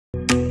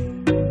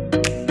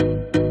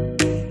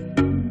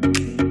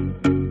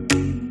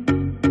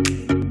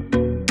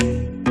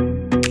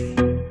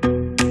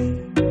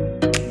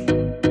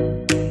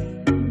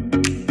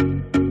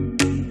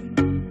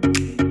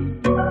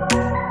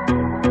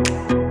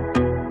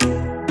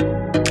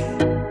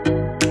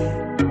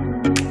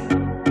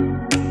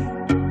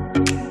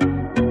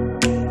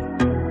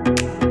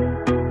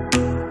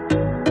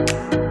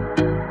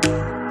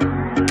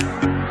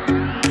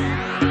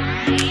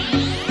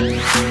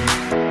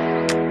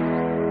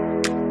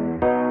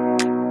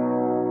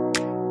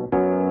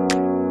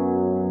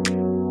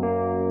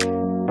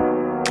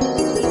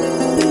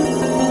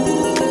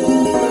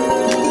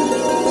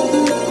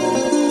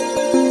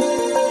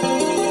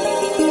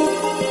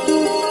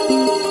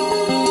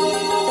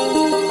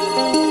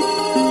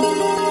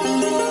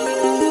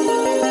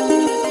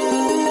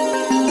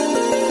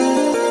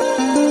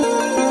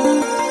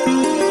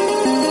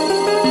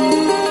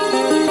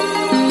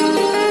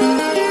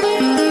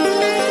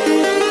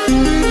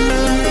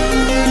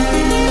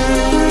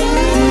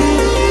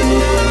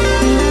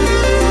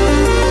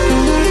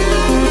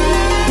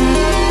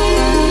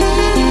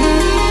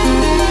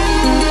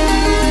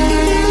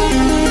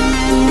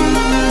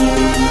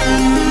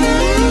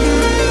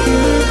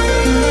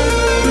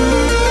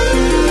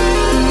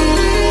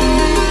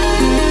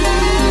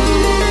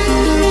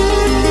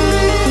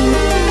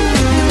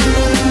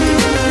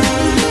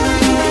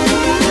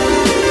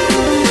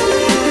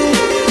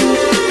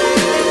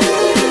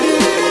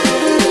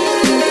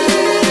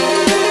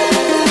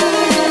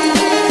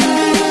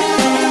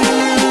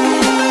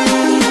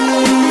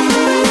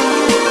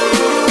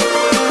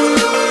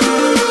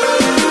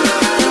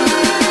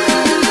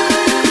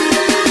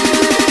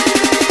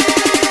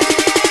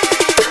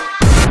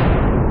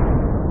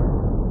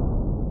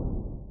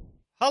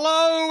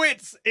Hello,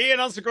 it's Ian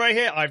Answer Gray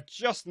here. I've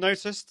just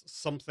noticed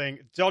something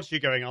dodgy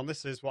going on.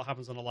 This is what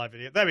happens on a live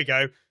video. There we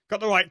go. Got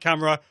the right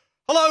camera.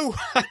 Hello,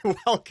 and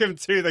welcome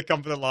to the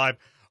Confident Live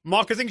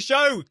Marketing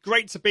Show.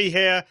 Great to be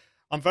here.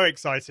 I'm very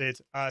excited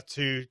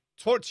to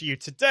talk to you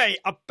today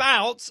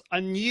about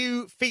a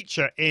new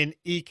feature in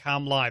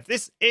Ecamm Live.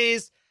 This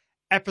is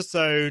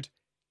episode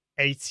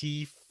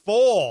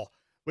 84,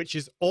 which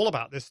is all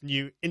about this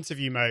new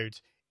interview mode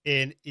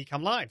in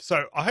Ecamm Live.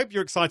 So I hope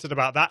you're excited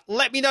about that.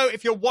 Let me know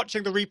if you're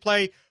watching the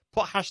replay.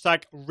 Put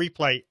hashtag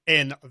replay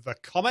in the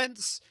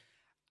comments.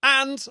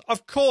 And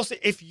of course,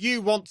 if you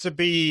want to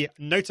be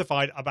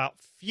notified about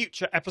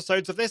future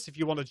episodes of this, if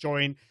you want to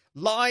join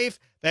live,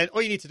 then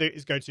all you need to do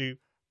is go to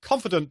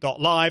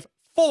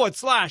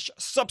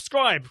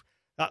confident.live/subscribe.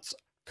 That's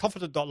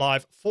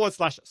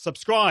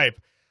confident.live/subscribe.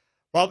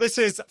 Well, this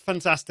is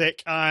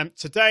fantastic.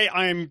 Today,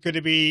 I'm going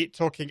to be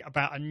talking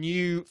about a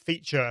new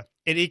feature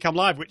in Ecamm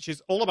Live, which is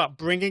all about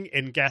bringing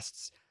in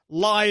guests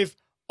live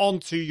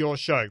onto your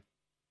show.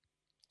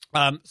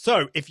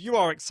 So if you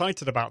are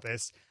excited about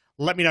this,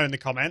 let me know in the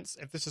comments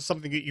if this is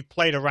something that you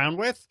played around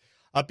with.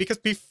 Because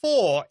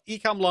before,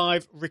 Ecamm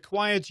Live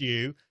required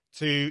you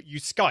to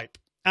use Skype.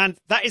 And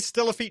that is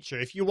still a feature.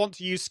 If you want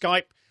to use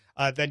Skype,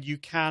 then you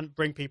can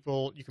bring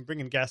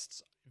in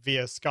guests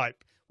via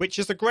Skype, which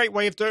is a great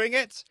way of doing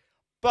it.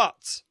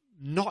 But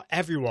not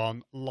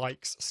everyone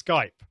likes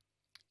Skype.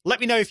 Let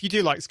me know if you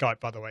do like Skype,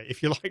 by the way.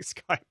 If you like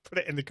Skype, put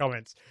it in the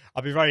comments.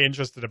 I'll be very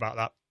interested about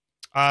that.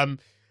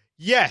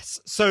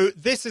 Yes, so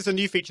this is a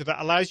new feature that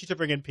allows you to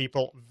bring in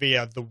people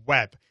via the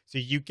web. So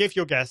you give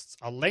your guests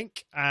a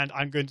link, and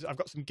I've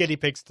got some guinea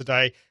pigs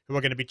today who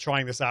are going to be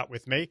trying this out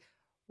with me.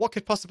 What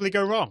could possibly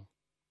go wrong?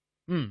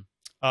 I'm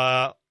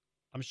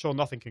sure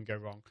nothing can go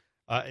wrong.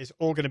 It's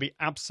all going to be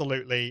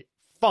absolutely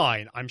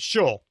fine, I'm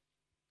sure.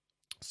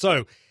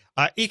 So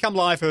Ecamm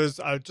Live has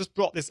just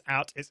brought this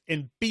out. It's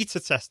in beta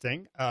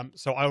testing.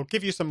 So I'll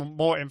give you some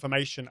more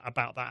information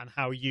about that and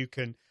how you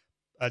can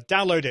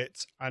download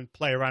it and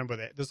play around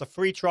with it. There's a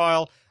free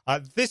trial.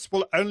 This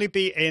will only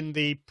be in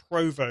the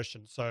pro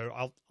version. So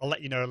I'll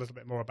let you know a little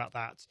bit more about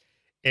that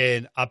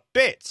in a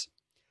bit.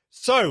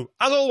 So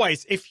as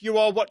always, if you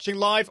are watching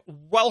live,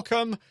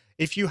 welcome.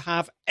 If you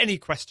have any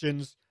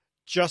questions,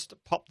 just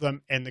pop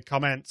them in the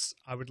comments.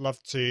 I would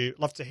love to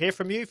hear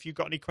from you if you've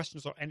got any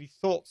questions or any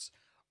thoughts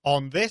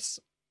on this.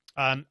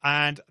 And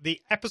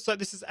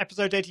this is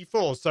episode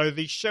 84. So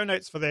the show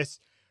notes for this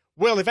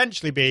will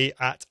eventually be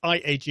at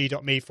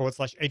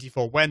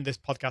iag.me/84 when this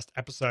podcast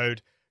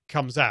episode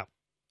comes out.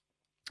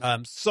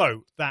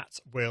 So that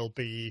will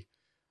be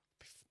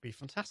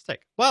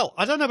fantastic. Well,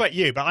 I don't know about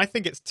you, but I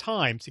think it's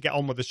time to get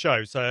on with the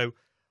show. So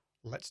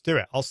let's do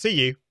it. I'll see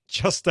you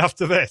just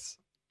after this.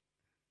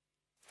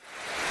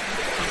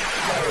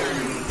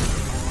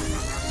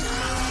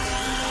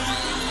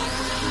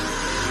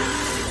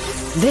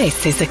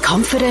 This is the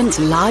Confident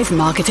Live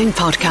Marketing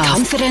Podcast.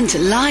 Confident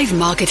Live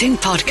Marketing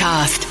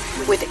Podcast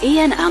with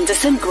Ian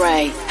Anderson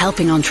Gray,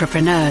 helping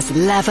entrepreneurs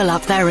level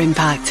up their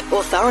impact,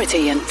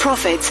 authority and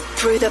profits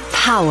through the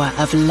power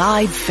of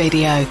live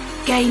video.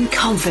 Gain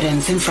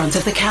confidence in front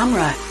of the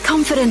camera,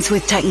 confidence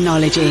with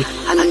technology,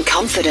 and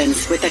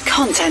confidence with the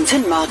content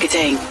and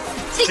marketing.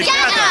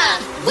 Together,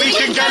 we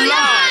can go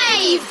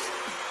live!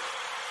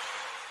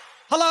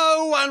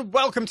 Hello and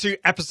welcome to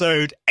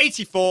episode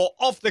 84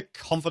 of the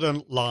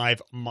Confident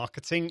Live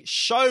Marketing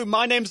Show.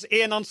 My name's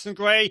Ian Anderson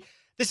Gray.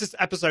 This is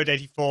episode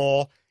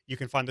 84. You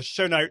can find the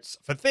show notes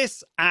for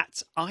this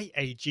at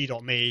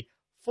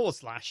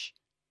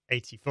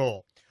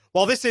iag.me/84.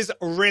 Well, this is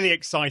really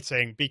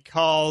exciting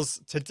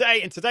because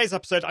in today's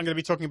episode, I'm going to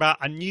be talking about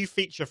a new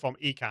feature from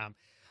Ecamm.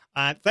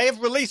 And they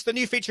have released a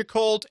new feature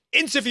called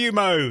Interview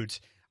Mode.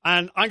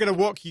 And I'm going to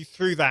walk you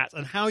through that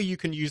and how you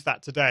can use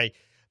that today.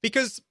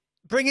 Because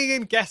bringing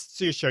in guests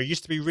to your show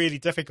used to be really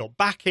difficult.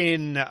 Back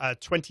in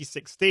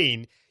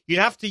 2016, you'd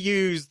have to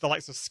use the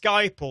likes of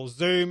Skype or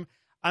Zoom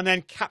and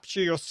then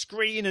capture your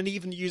screen and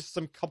even use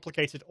some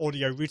complicated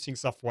audio routing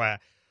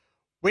software,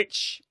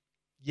 which,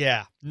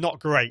 yeah, not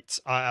great.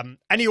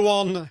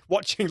 Anyone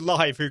watching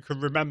live who can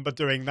remember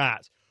doing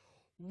that?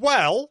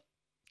 Well,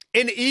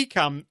 in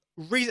Ecamm,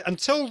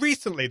 until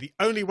recently, the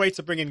only way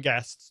to bring in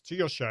guests to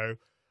your show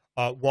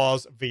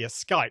was via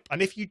Skype.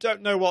 And if you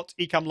don't know what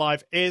Ecamm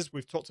Live is,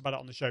 we've talked about it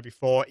on the show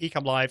before.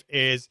 Ecamm Live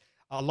is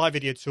a live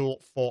video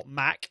tool for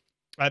Mac.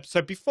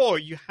 So before,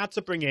 you had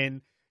to bring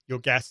in your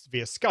guests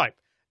via Skype.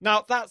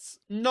 Now, that's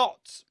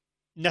not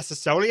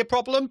necessarily a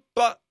problem,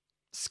 but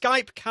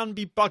Skype can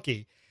be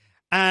buggy.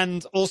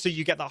 And also,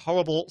 you get that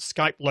horrible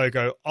Skype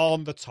logo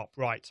on the top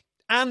right.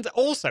 And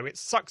also, it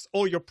sucks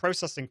all your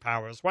processing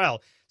power as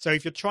well. So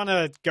if you're trying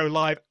to go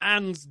live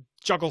and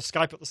juggle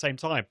Skype at the same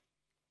time,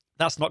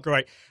 that's not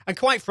great. And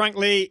quite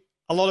frankly,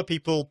 a lot of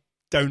people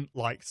don't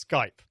like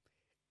Skype.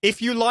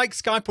 If you like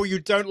Skype or you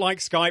don't like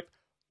Skype,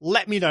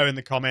 let me know in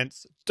the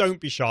comments. Don't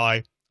be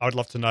shy. I would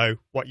love to know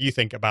what you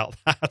think about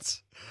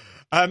that.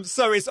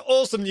 So it's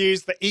awesome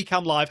news that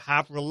Ecamm Live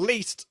have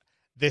released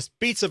this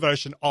beta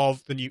version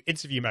of the new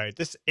interview mode.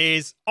 This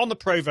is on the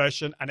pro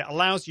version, and it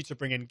allows you to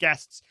bring in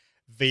guests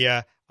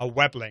via a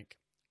web link.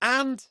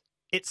 And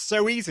it's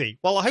so easy.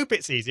 Well, I hope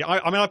it's easy.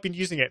 I mean, I've been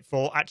using it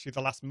for actually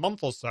the last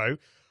month or so.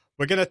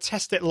 We're going to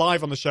test it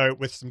live on the show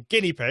with some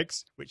guinea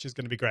pigs, which is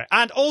going to be great.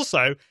 And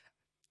also,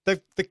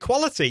 the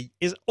quality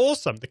is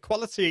awesome. The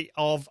quality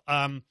of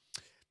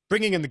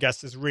bringing in the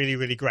guests is really,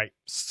 really great.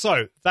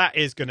 So that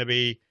is going to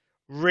be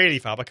really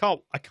fab. I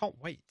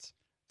can't wait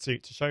to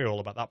show you all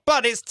about that.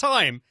 But it's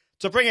time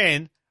to bring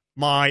in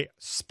my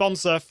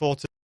sponsor for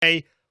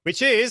today,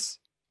 which is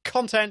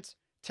Content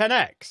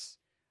 10X.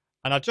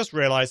 And I just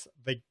realized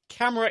the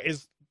camera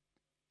is,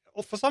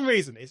 for some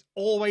reason, is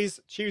always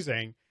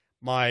choosing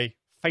my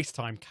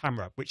FaceTime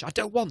camera, which I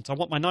don't want. I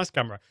want my nice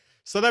camera.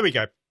 So there we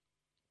go.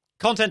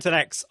 Content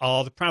 10X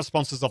are the proud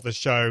sponsors of this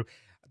show.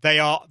 They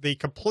are the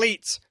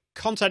complete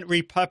content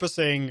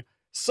repurposing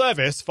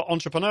service for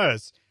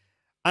entrepreneurs.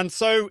 And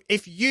so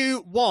if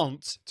you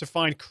want to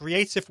find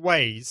creative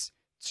ways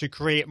to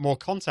create more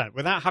content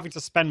without having to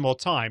spend more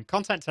time,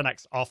 Content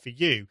 10X are for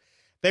you.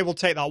 They will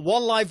take that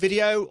one live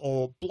video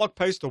or blog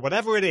post or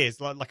whatever it is,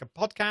 like a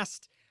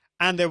podcast,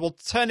 and they will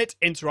turn it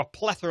into a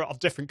plethora of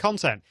different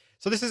content.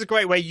 So this is a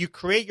great way. You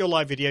create your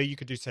live video. You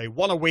could do, say,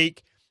 one a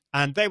week,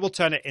 and they will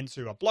turn it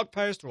into a blog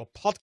post or a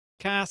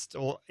podcast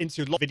or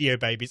into video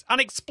babies and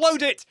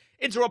explode it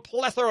into a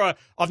plethora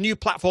of new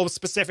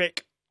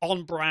platform-specific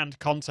on-brand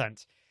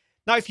content.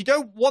 Now, if you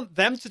don't want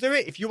them to do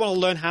it, if you want to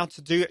learn how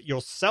to do it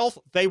yourself,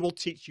 they will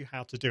teach you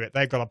how to do it.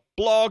 They've got a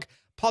blog,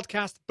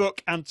 podcast,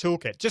 book, and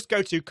toolkit. Just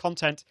go to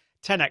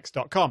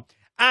content10x.com.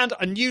 And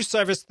a new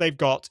service they've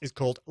got is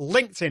called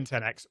LinkedIn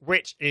 10x,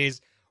 which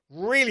is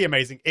really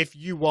amazing if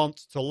you want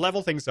to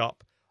level things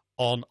up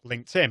on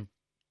LinkedIn,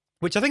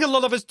 which I think a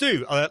lot of us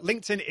do.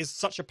 LinkedIn is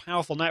such a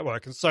powerful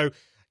network. And so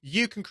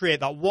you can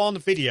create that one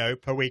video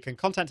per week, and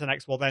Content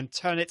 10x will then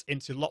turn it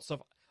into lots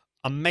of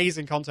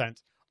amazing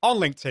content on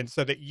LinkedIn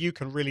so that you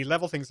can really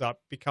level things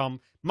up,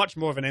 become much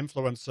more of an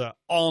influencer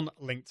on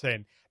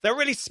LinkedIn. They're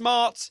really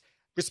smart,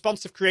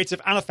 responsive, creative,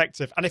 and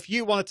effective. And if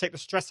you want to take the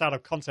stress out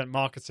of content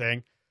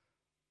marketing,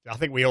 I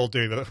think we all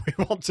do, but we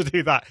want to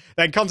do that,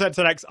 then Content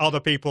 10x are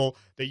the people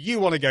that you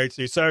want to go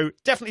to. So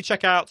definitely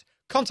check out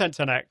Content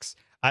 10x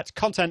at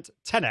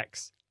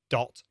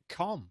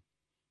content10x.com.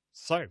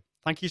 So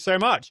thank you so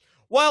much.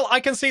 Well, I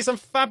can see some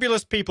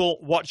fabulous people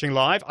watching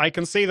live. I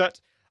can see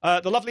that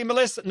the lovely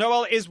Melissa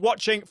Noel is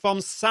watching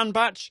from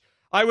Sandbach.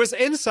 I was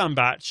in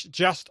Sandbach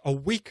just a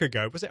week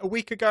ago. Was it a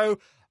week ago?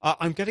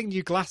 I'm getting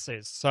new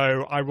glasses,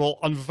 so I will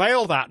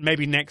unveil that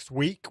maybe next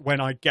week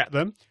when I get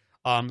them.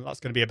 That's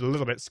going to be a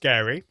little bit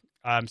scary.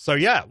 So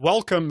yeah,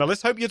 welcome,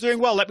 Melissa. Hope you're doing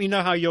well. Let me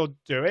know how you're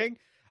doing.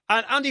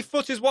 And Andy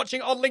Foote is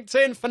watching on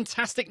LinkedIn.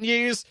 Fantastic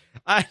news.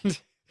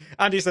 And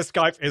Andy says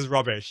Skype is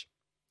rubbish.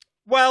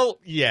 Well,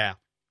 yeah,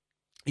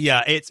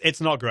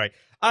 it's not great.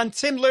 And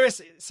Tim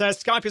Lewis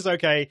says Skype is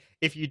okay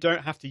if you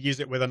don't have to use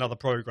it with another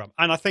program.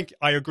 And I think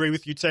I agree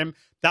with you, Tim.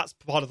 That's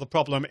part of the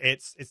problem.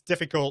 It's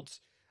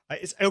difficult.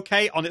 It's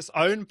okay on its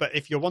own, but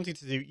if you're wanting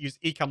to use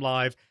Ecamm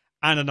Live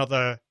and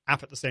another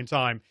app at the same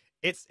time,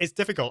 it's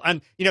difficult.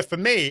 And, for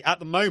me at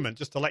the moment,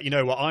 just to let you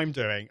know what I'm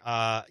doing,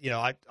 I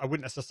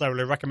wouldn't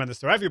necessarily recommend this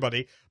to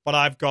everybody, but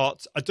I've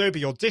got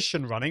Adobe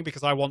Audition running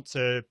because I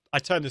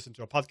turn this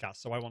into a podcast,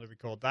 so I want to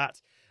record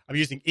that. I'm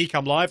using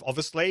Ecamm Live,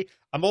 obviously.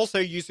 I'm also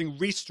using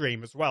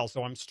Restream as well.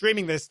 So I'm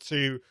streaming this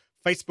to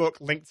Facebook,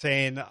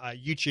 LinkedIn,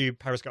 YouTube,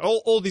 Periscope,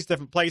 all these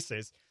different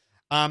places.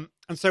 And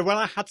so when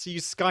I had to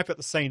use Skype at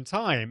the same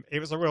time, it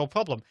was a real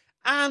problem.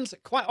 And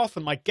quite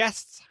often my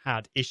guests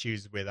had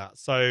issues with that.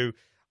 So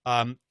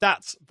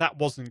that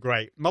wasn't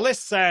great.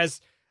 Melissa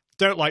says,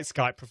 don't like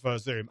Skype, prefer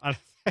Zoom. And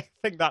I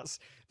think that's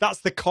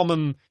the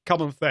common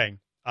thing.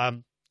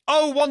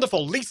 Oh,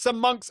 wonderful. Lisa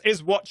Monks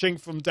is watching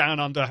from down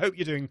under. Hope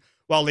you're doing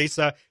well,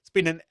 Lisa. It's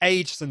been an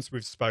age since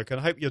we've spoken.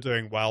 I hope you're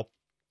doing well.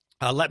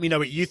 Let me know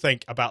what you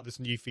think about this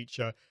new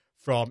feature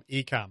from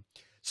Ecamm.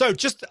 So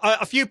just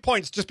a few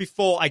points just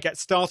before I get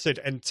started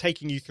and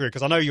taking you through,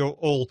 because I know you're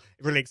all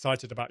really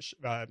excited about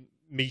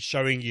me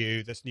showing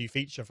you this new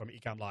feature from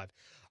Ecamm Live.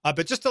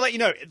 But just to let you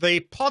know,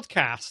 the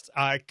podcast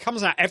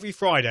comes out every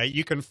Friday.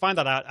 You can find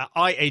that out at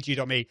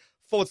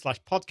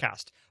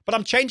iag.me/podcast. But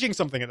I'm changing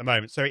something at the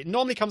moment. So it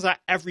normally comes out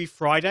every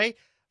Friday.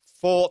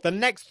 For the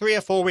next 3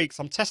 or 4 weeks,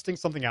 I'm testing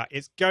something out.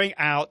 It's going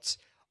out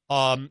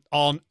on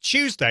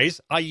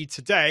Tuesdays, i.e.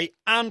 today,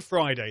 and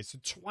Fridays, so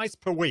twice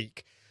per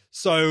week.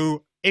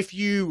 So if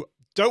you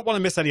don't want to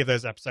miss any of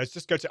those episodes,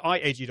 just go to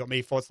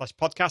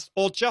iag.me/podcast,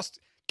 or just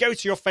go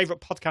to your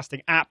favorite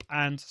podcasting app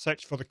and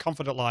search for the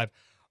Confident Live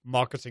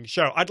Marketing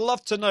Show. I'd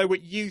love to know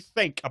what you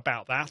think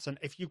about that, and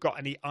if you've got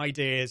any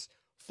ideas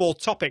for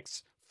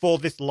topics for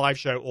this live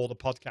show or the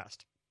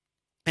podcast.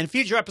 In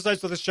future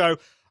episodes of the show,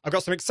 I've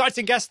got some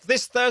exciting guests.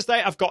 This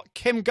Thursday, I've got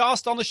Kim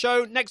Garst on the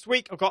show. Next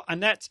week, I've got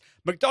Annette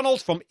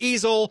McDonald from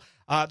Easel.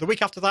 The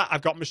week after that,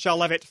 I've got Michelle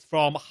Levitt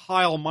from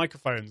Heil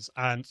Microphones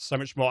and so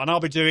much more. And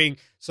I'll be doing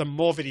some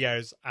more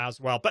videos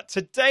as well. But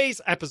today's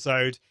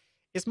episode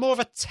is more of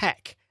a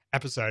tech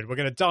episode. We're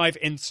going to dive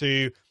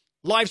into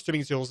live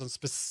streaming tools, and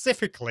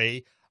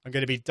specifically, I'm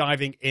going to be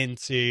diving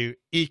into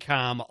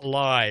Ecamm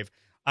Live.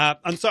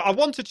 And so I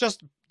want to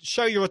just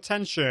show your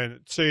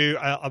attention to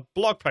a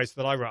blog post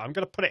that I wrote. I'm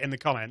going to put it in the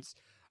comments,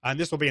 and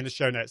this will be in the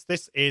show notes.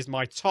 This is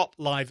my top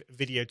live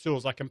video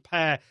tools. I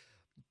compare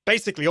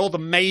basically all the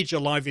major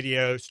live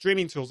video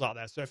streaming tools out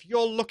there. So if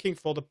you're looking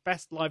for the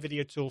best live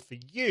video tool for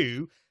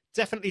you,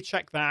 definitely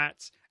check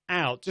that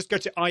out. Just go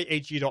to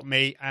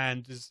iag.me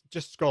and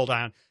just scroll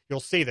down. You'll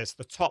see this,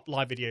 the top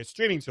live video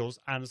streaming tools,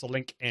 and there's a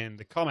link in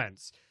the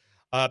comments.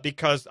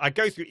 Because I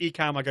go through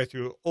Ecamm, I go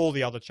through all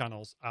the other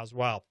channels as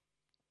well.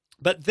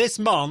 But this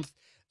month,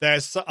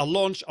 there's a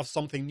launch of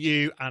something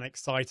new and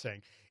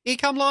exciting.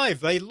 Ecamm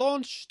Live, they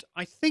launched,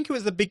 I think it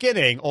was the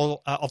beginning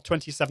of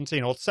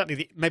 2017, or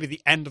certainly maybe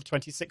the end of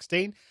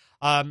 2016.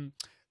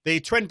 The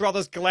twin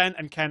brothers, Glenn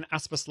and Ken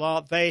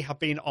Asperslar, they have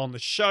been on the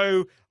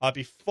show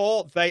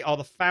before. They are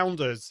the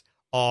founders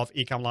of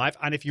Ecamm Live.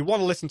 And if you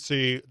want to listen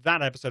to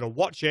that episode or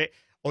watch it,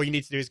 all you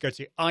need to do is go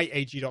to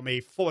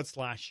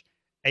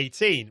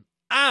iag.me/18.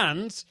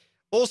 And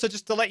also,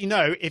 just to let you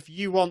know, if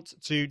you want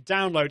to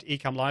download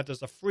Ecamm Live,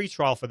 there's a free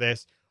trial for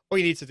this. All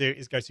you need to do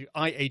is go to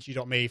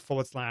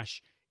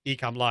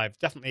iag.me/Ecamm Live.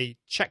 Definitely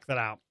check that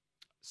out.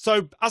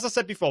 So, as I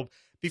said before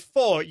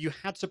you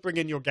had to bring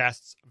in your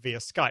guests via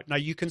Skype. Now,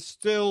 you can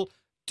still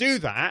do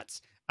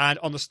that. And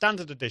on the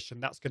standard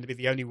edition, that's going to be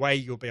the only way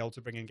you'll be able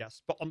to bring in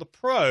guests. But on the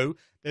Pro,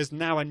 there's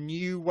now a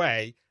new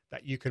way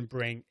that you can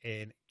bring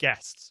in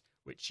guests,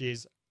 which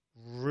is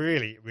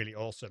really, really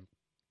awesome.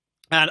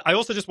 And I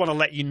also just want to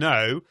let you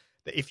know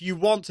that if you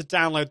want to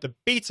download the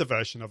beta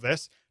version of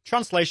this,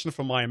 translation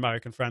from my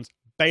American friends,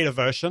 beta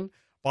version,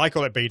 but I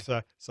call it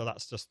beta, so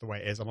that's just the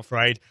way it is, I'm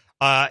afraid.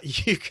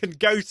 You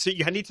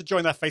need to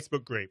join their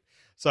Facebook group.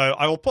 So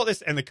I will put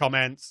this in the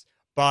comments,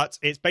 but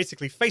it's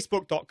basically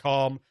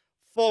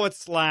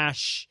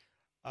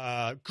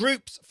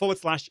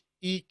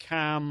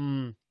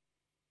facebook.com/groups/Ecamm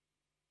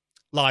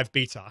Live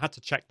Beta. I had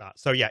to check that.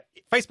 So yeah,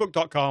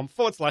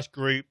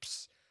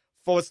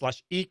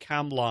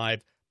 facebook.com/groups/Ecamm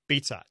Live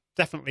Beta.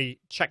 Definitely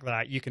check that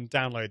out. You can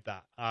download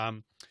that.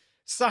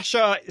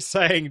 Sasha is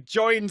saying,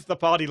 joined the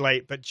party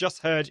late, but just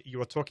heard you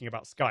were talking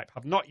about Skype.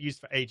 Have not used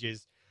for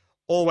ages.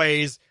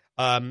 Always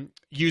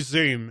use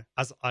Zoom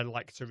as I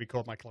like to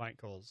record my client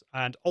calls.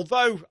 And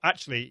although,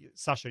 actually,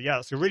 Sasha, yeah,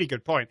 that's a really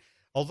good point.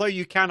 Although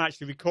you can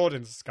actually record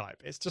into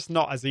Skype, it's just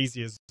not as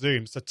easy as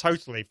Zoom. So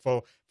totally,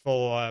 for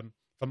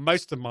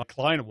most of my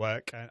client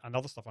work and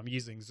other stuff, I'm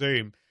using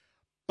Zoom.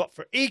 But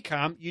for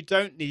Ecamm, you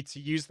don't need to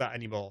use that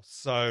anymore.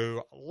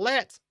 So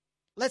let's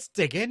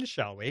dig in,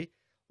 shall we?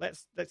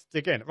 Let's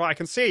dig in. Right, I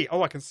can see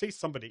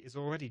somebody is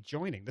already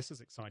joining. This is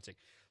exciting.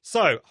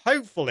 So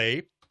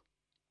hopefully,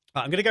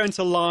 I'm going to go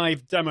into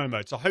live demo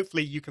mode. So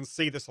hopefully you can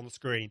see this on the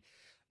screen.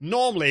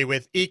 Normally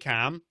with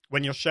Ecamm,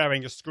 when you're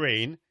sharing your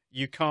screen,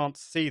 you can't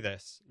see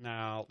this.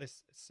 Now,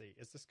 let's see.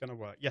 Is this going to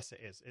work? Yes, it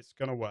is. It's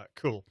going to work.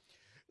 Cool.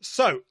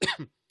 So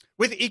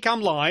with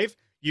Ecamm Live,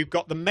 you've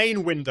got the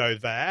main window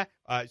there.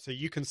 So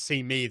you can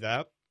see me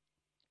there.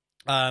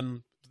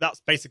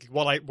 That's basically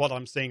what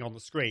I'm seeing on the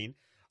screen.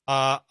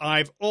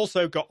 I've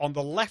also got on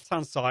the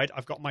left-hand side,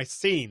 I've got my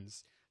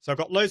scenes. So I've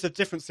got loads of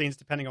different scenes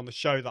depending on the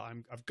show that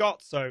I've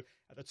got. So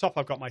at the top,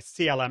 I've got my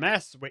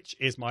CLMS, which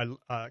is my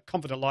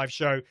Confident Live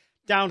show.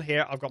 Down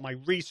here, I've got my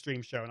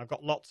Restream show, and I've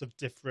got lots of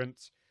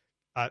different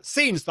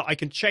scenes that I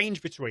can change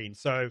between.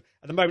 So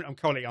at the moment, I'm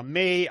currently on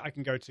me. I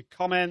can go to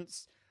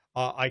comments.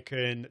 I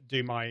can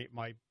do my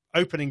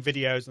opening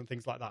videos and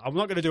things like that. I'm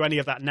not going to do any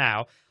of that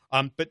now.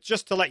 But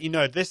just to let you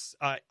know, this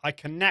I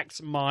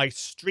connect my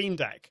Stream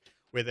Deck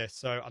with this.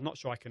 So I'm not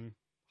sure I can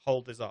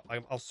hold this up.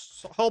 I'll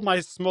hold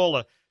my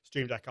smaller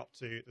Stream Deck up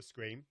to the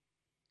screen,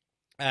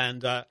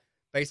 and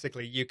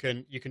basically you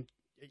can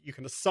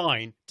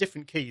assign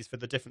different keys for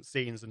the different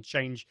scenes and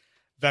change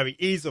very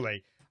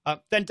easily.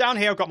 Then down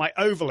here I've got my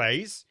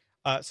overlays,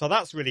 so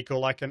that's really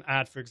cool. I can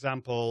add, for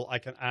example, I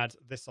can add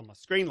this on my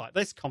screen like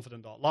this,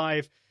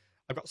 confident.live.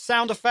 I've got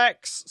sound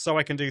effects, so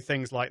I can do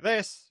things like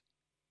this.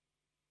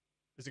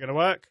 Is it going to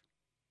work?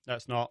 No,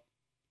 it's not.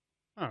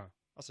 Oh,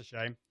 that's a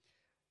shame.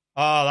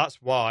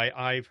 That's why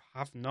I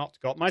have not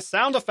got my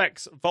sound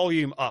effects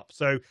volume up.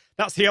 So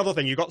that's the other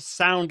thing. You've got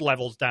sound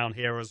levels down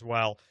here as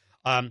well.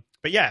 But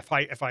yeah,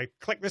 if I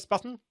click this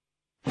button,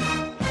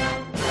 you've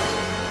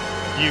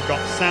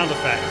got sound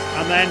effects.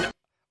 And then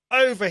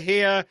over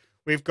here,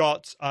 we've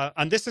got,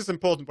 and this is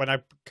important when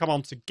I come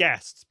on to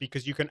guests,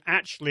 because you can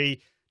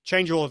actually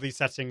change all of these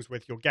settings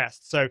with your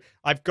guests. So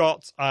I've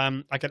got,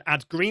 I can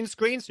add green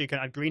screen. So you can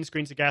add green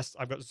screen to guests.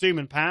 I've got zoom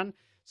and pan.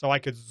 So I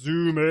could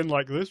zoom in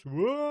like this.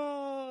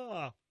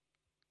 Whoa!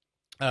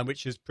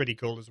 Which is pretty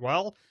cool as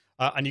well.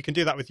 And you can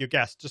do that with your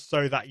guests just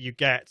so that you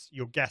get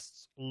your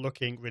guests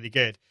looking really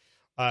good.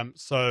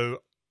 So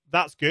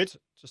that's good.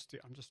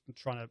 I'm just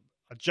trying to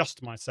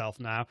adjust myself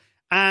now.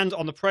 And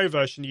on the Pro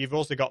version, you've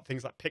also got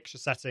things like picture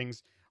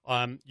settings.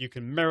 You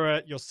can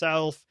mirror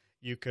yourself.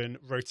 You can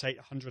rotate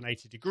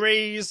 180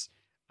 degrees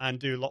and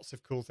do lots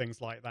of cool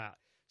things like that.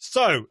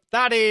 So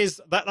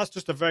that's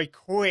just a very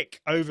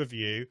quick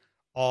overview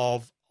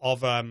of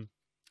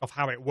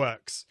how it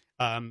works.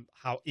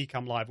 How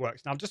Ecamm Live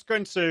works. Now I'm just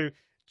going to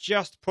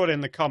put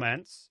in the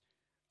comments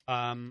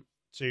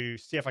to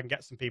see if I can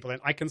get some people in.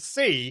 I can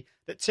see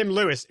that Tim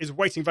Lewis is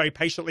waiting very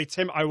patiently.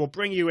 Tim, I will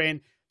bring you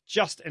in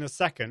just in a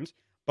second,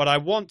 but I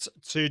want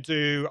to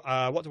do,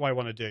 what do I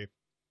want to do?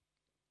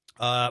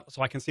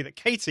 So I can see that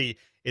Katie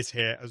is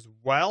here as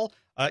well.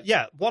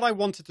 Yeah, what I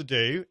wanted to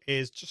do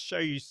is just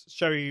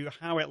show you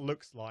how it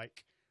looks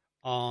like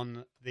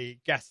on the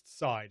guest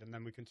side, and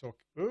then we can talk.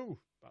 Ooh,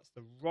 that's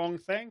the wrong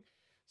thing.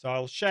 So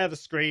I'll share the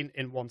screen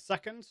in 1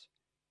 second.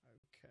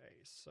 Okay,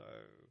 so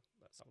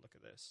let's have a look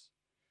at this.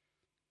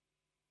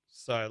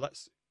 So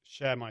let's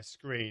share my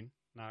screen.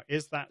 Now,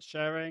 is that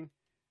sharing?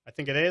 I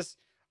think it is.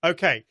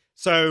 Okay,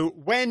 so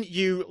when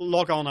you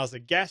log on as a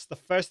guest, the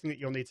first thing that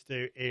you'll need to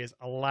do is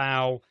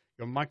allow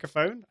your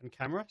microphone and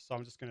camera. So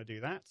I'm just going to do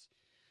that.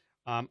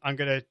 I'm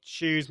going to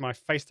choose my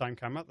FaceTime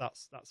camera.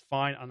 That's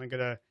fine. And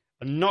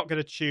I'm not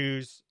going to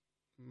choose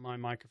my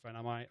microphone.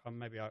 Am I? Or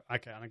maybe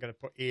okay. And I'm going to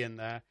put E in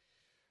there.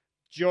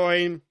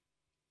 Join.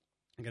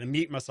 I'm going to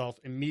mute myself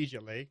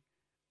immediately,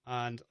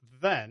 and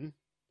then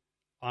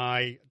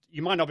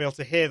you might not be able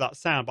to hear that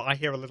sound, but I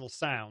hear a little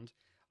sound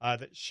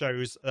that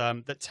shows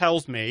that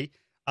tells me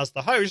as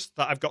the host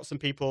that I've got some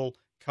people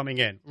coming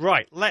in.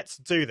 Right, let's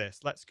do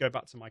this. Let's go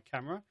back to my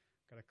camera.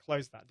 I'm going to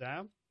close that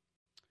down.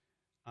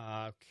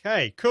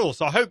 Okay, cool.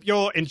 So I hope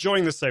you're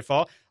enjoying this so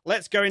far.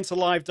 Let's go into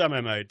live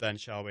demo mode then,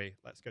 shall we?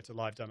 Let's go to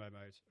live demo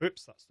mode.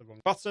 Oops, that's the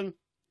wrong button.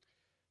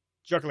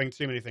 Juggling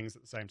too many things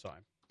at the same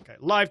time. Okay,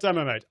 live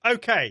demo mode.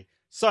 Okay,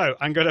 so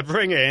I'm going to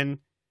bring in,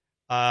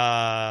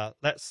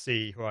 let's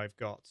see who I've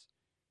got.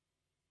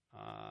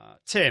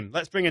 Tim.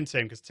 Let's bring in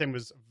Tim, because Tim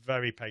was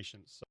very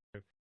patient. So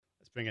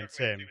let's bring in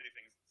Tim.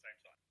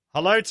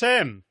 Hello,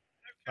 Tim.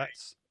 Okay.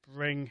 Let's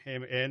bring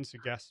him in to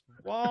guest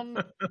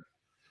one.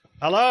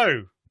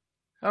 Hello.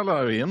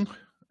 Hello, Ian.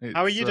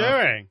 How are you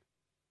doing?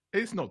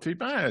 It's not too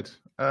bad.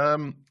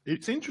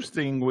 It's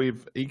interesting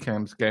with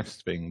Ecamm's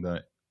guest thing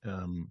that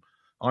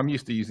I'm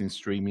used to using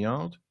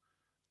StreamYard,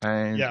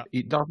 and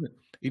it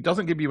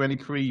doesn't give you any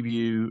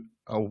preview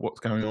of what's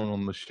going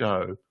on the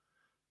show.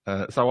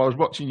 So I was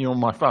watching you on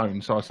my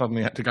phone, so I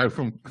suddenly had to go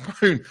from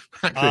phone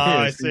back to here.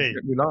 I see. To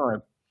get me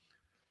live.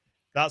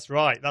 That's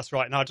right.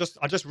 Now I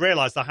just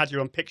realised I had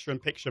you on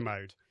picture-in-picture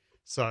mode.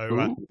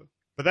 So,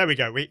 but there we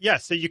go.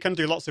 So you can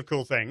do lots of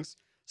cool things.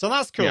 So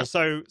that's cool.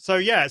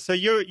 Yeah. So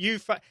you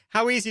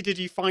how easy did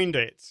you find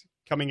it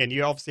coming in?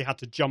 You obviously had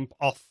to jump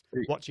off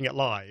watching it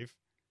live.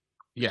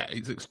 Yeah,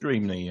 it's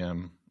extremely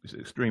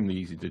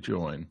easy to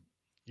join.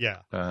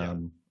 Yeah.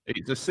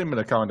 It's a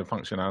similar kind of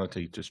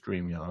functionality to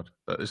StreamYard.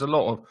 But there's a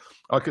lot of,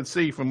 I could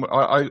see from,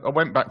 I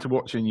went back to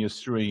watching your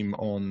stream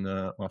on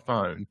my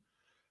phone,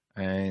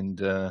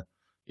 and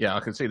I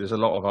can see there's a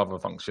lot of other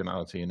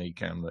functionality in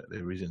Ecamm that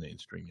there isn't in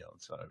StreamYard.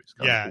 So it's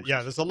kind of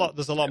cool.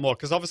 There's a lot more,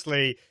 because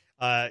obviously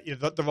there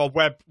are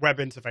web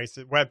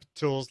interfaces, web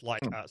tools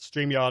like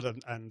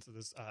StreamYard, and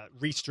there's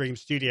Restream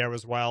Studio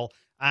as well,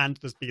 and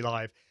there's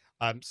BeLive.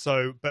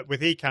 But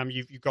with Ecamm,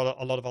 you've got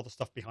a lot of other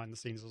stuff behind the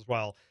scenes as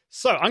well.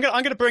 So I'm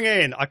gonna bring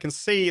in. I can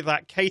see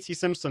that Katie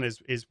Simpson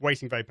is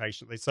waiting very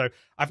patiently. So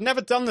I've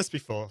never done this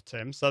before,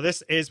 Tim. So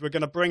we're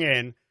gonna bring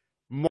in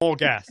more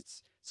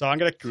guests. So I'm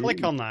gonna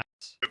click on that.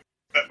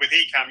 But with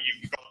Ecamm,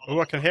 you've got. Oh,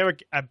 I can hear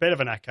a bit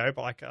of an echo,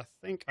 but I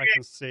think I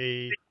can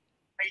see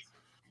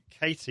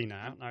Katie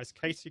now. Now is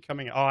Katie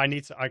coming in? Oh, I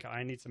need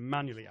to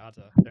manually add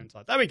her, don't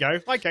I? There we go.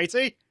 Hi,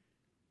 Katie.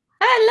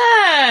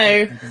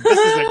 Hello. This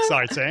is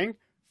exciting.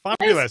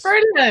 Fabulous.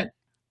 That's brilliant.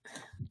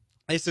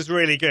 This is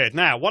really good.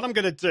 Now, what I'm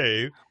going to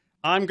do,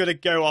 I'm going to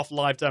go off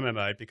live demo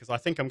mode, because I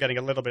think I'm getting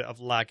a little bit of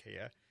lag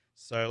here.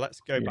 So let's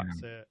go back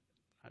to,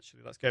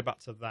 let's go back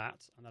to that,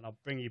 and then I'll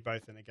bring you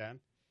both in again.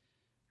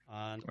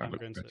 And I'm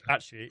going to,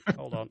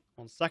 hold on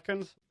 1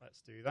 second.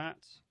 Let's do that.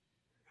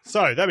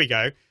 So there we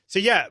go. So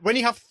yeah, when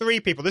you have 3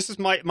 people, this is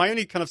my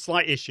only kind of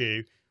slight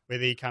issue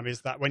with Ecamm,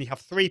 is that when you have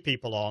 3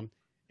 people on,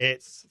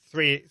 it's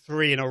three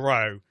in a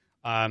row.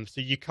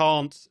 So you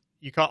can't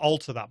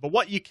alter that. But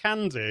what you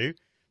can do,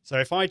 so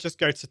if I just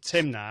go to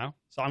Tim now,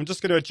 so I'm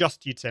just going to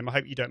adjust you, Tim. I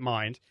hope you don't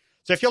mind.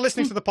 So if you're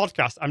listening to the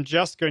podcast, I'm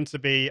just going to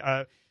be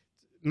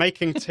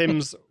making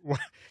Tim's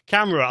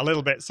camera a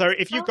little bit. So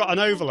if you've got an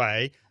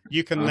overlay,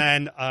 you can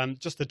then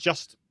just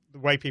adjust the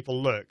way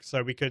people look.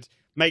 So we could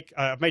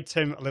I've made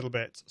Tim a little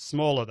bit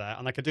smaller there,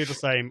 and I could do the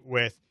same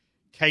with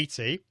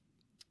Katie.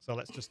 So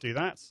let's just do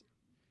that.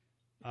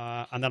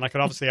 And then I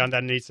could obviously, and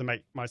then need to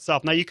make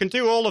myself. Now you can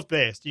do all of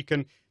this. You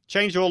can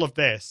change all of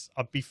this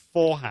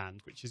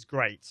beforehand, which is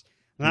great.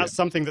 And that's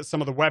something that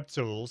some of the web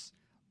tools,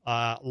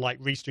 like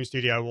Restream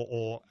Studio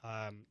or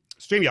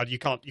StreamYard, you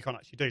can't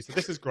actually do. So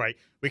this is great.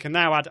 We can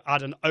now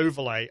add an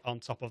overlay on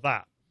top of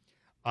that.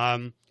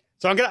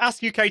 So I'm going to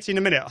ask you, Katie, in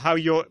a minute how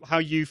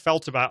you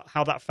felt about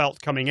how that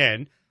felt coming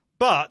in.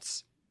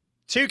 But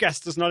 2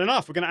 guests is not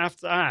enough. We're going to have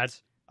to add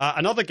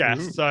another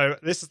guest. So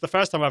this is the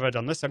first time I've ever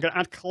done this. So I'm going to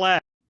add Claire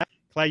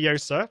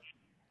Yosa.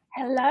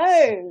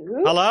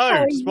 Hello. Hello.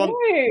 How Just are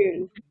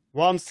you?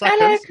 1 second.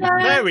 Hello, Claire.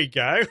 There we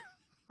go.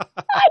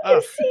 I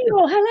can see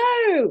you.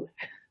 Hello.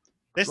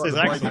 This is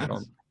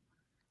excellent.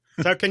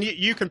 So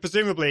you can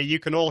presumably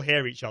all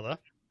hear each other.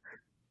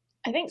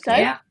 I think so.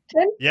 Yeah.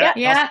 Tim? Yeah,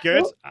 that's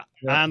good.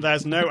 Cool. And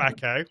there's no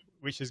echo,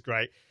 which is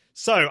great.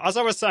 So as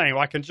I was saying,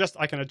 I can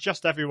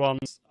adjust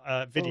everyone's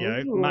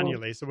video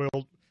manually. So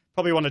we'll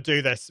probably want to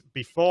do this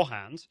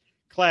beforehand.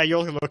 Claire,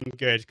 you're looking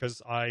good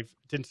because I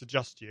didn't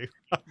adjust you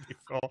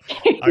before.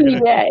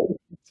 Yay.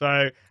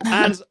 So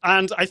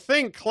and I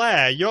think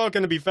Claire, you're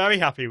going to be very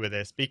happy with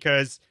this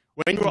because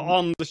when you were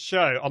on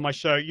my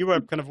show, you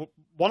were kind of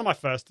one of my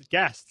first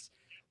guests.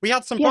 We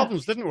had some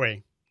problems, didn't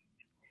we?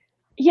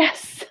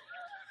 Yes,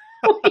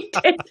 we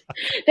did.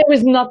 There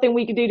was nothing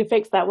we could do to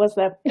fix that, was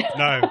there?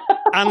 No.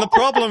 And the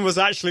problem was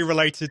actually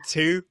related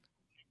to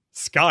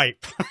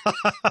Skype.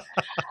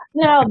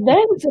 Now,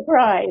 then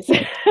surprise.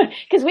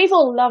 Because we've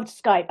all loved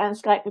Skype and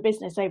Skype for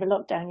Business over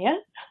lockdown, yeah?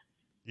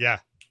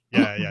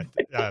 Yeah.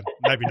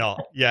 Maybe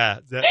not. Yeah.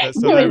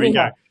 So there we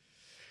go.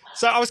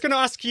 So I was going to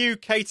ask you,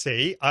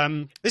 Katie,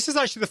 this is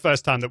actually the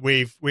first time that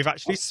we've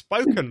actually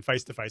spoken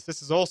face to face.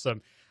 This is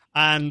awesome.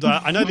 And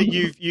I know that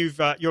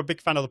you're a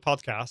big fan of the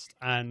podcast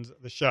and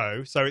the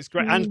show, so it's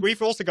great. And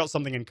we've also got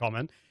something in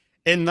common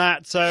in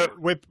that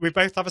we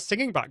both have a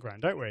singing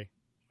background, don't we?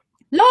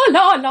 La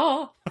la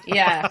la.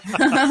 Yeah.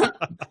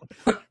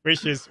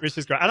 which is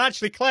great. And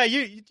actually, Claire,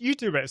 you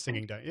do a bit of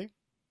singing, don't you?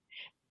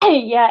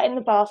 Yeah, in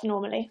the bath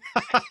normally.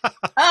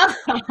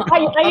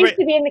 I used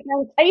to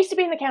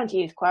be in the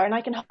county youth choir, and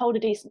I can hold a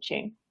decent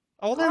tune.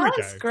 Oh, there we go.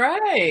 That's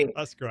great.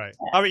 That's great.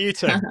 How about you,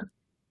 Tim?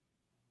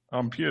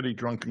 I'm purely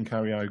drunken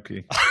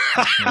karaoke.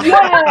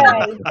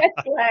 Yay!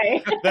 That's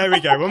great. There we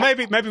go. Well,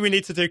 maybe we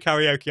need to do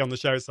karaoke on the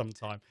show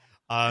sometime.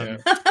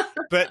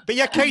 But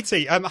yeah,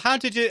 Katie, how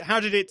did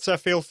it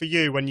feel for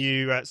you when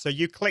you so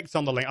you clicked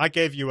on the link? I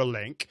gave you a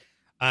link,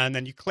 and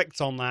then you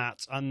clicked on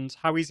that. And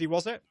how easy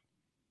was it?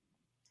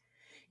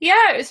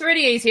 Yeah, it was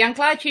really easy. I'm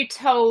glad you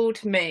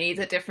told me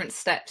the different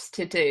steps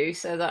to do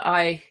so that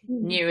I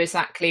knew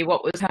exactly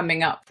what was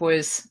coming up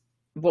was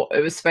what it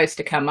was supposed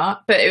to come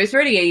up. But it was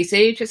really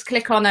easy. Just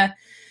click on a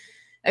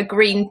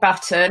green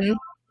button.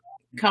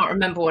 Can't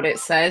remember what it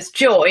says.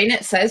 Join.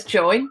 It says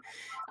join.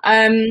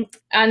 And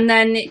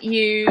then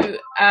you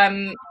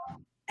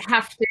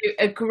have to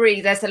agree.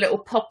 There's a little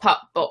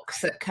pop-up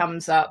box that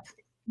comes up.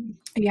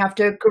 You have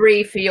to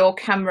agree for your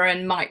camera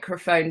and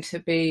microphone to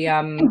be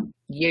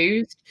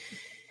used.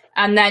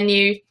 And then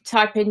you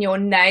type in your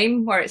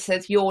name where it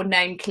says your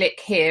name, click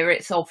here,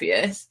 it's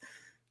obvious.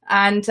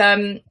 And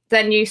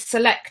then you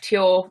select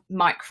your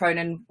microphone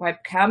and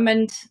webcam,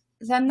 and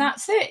then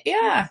that's it.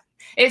 Yeah.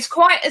 It's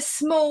quite a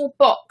small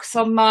box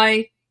on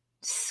my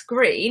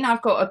screen.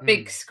 I've got a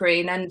big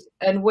screen and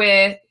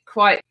we're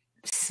quite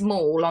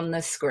small on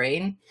the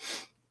screen.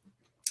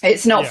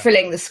 It's not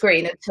filling the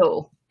screen at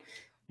all.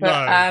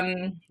 But,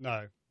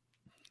 no.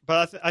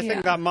 But I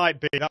think that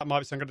might be. So I'm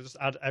going to just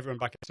add everyone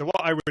back. So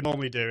what I would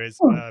normally do is,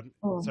 so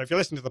if you're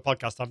listening to the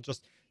podcast, I'm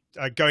just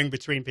going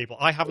between people.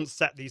 I haven't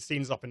set these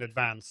scenes up in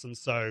advance, and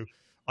so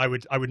I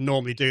would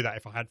normally do that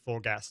if I had 4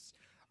 guests.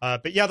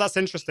 But yeah, that's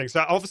interesting.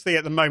 So obviously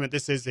at the moment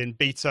this is in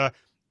beta.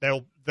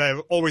 They're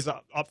always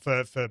up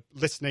for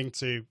listening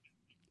to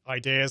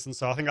ideas, and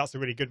so I think that's a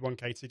really good one,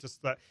 Katie.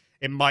 Just that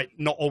it might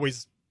not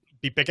always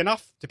be big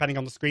enough depending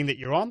on the screen that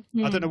you're on.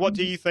 I don't know. What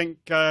do you think,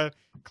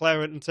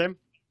 Claire and Tim?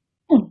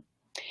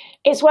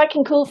 It's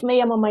working cool for me.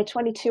 I'm on my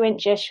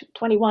 22-inch-ish,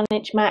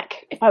 21-inch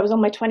Mac. If I was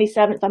on my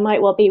 27th, I might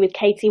well be with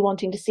Katie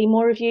wanting to see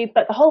more of you.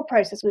 But the whole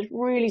process was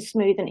really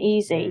smooth and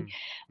easy.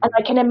 And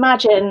I can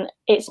imagine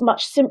it's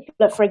much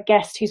simpler for a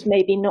guest who's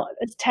maybe not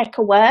as tech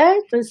aware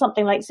than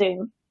something like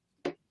Zoom.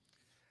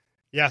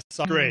 Yes,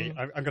 I agree.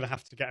 I'm going to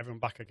have to get everyone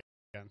back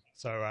again.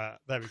 So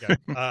there we go.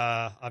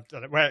 I've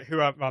done it. Who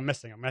am I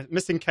missing? I'm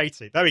missing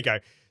Katie. There we go.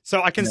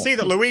 So I can see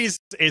that Louise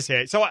is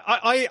here. So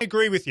I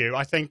agree with you.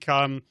 I think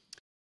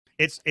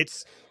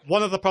it's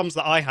one of the problems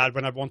that I had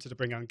when I wanted to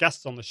bring on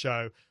guests on the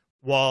show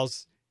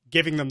was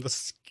asking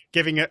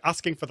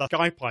for the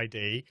Skype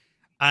ID,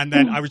 and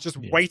then I was just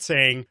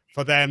waiting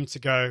for them to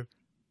go,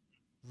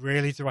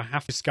 really, do I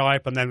have to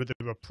Skype? And then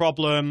there were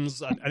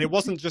problems, and it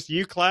wasn't just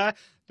you, Claire.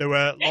 There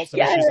were lots of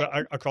issues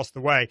across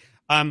the way.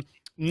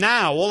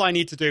 Now all I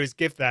need to do is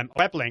give them a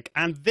web link,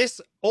 and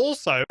this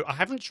also, I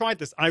haven't tried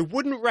this. I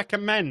wouldn't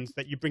recommend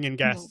that you bring in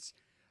guests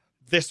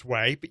this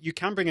way, but you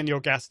can bring in your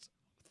guests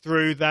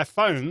through their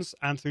phones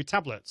and through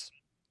tablets.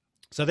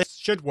 So this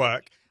should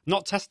work.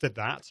 Not tested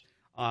that,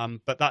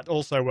 but that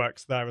also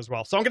works there as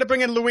well. So I'm going to bring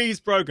in Louise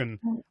Brogan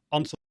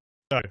onto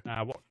the show.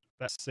 Now,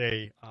 let's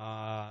see.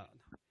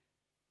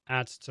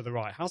 Add to the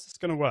right. How's this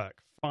going to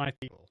work? 5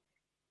 people.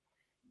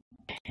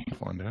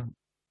 Find out.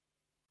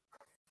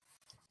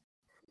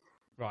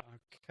 Right.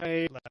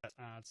 Okay. Let's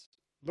add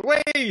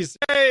Louise.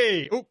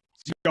 Hey. Oh,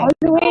 Hi,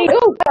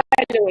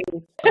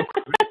 Louise.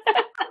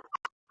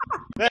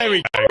 There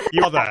we go.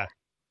 You're there.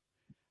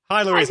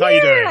 Hi, Louise. How are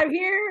you doing? I'm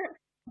here.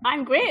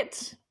 I'm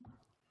great.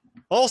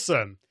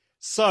 Awesome.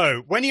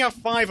 So when you have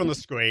 5 on the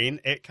screen,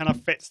 it kind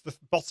of fits the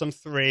bottom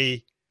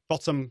 3.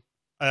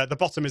 The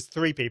bottom is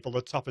 3 people.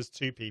 The top is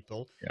 2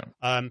 people.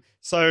 Yeah.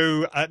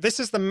 So this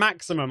is the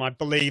maximum, I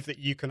believe, that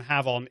you can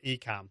have on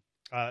Ecamm.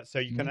 So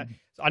you can.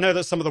 I know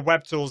that some of the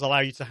web tools allow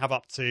you to have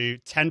up to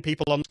 10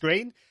 people on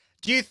screen.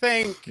 Do you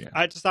think,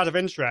 just out of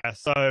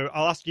interest, so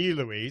I'll ask you,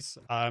 Louise.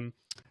 Thank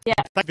you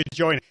for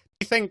joining.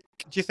 Do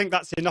you think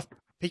that's enough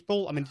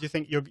people? I mean, do you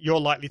think you're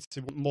likely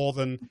to want more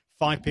than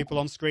 5 people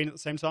on screen at the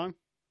same time?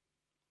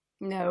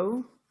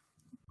 No,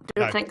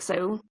 don't think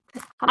so.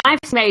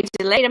 I've made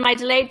delayed. Am I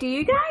delayed to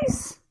you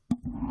guys?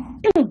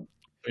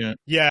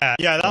 Yeah.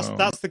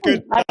 That's the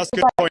good. That's a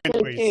good point,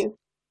 Louise.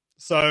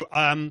 So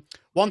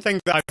one thing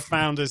that I've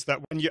found is that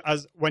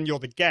when you're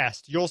the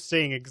guest, you're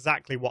seeing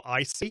exactly what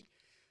I see,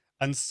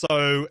 and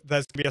so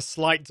there's going to be a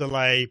slight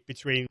delay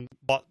between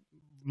what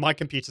my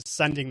computer's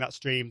sending that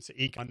stream to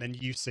Ecamm and then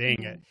you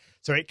seeing it.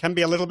 So it can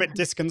be a little bit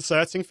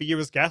disconcerting for you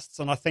as guests,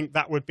 and I think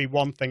that would be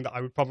one thing that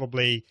I would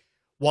probably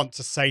want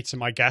to say to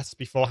my guests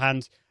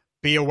beforehand.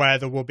 Be aware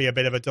there will be a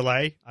bit of a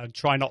delay, and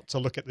try not to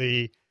look at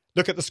the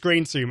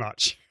screen too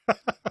much.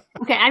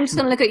 Okay, I'm just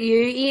going to look at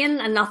you, Ian,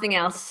 and nothing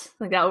else. I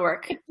think that'll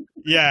work.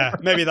 Yeah,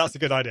 maybe that's a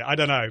good idea. I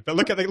don't know, but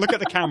look at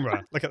the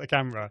camera. Look at the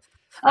camera.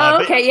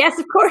 Oh, okay. Yes,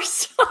 of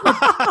course.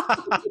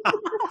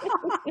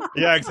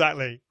 Yeah,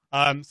 exactly.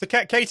 So,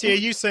 Katie, are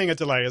you seeing a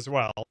delay as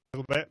well? A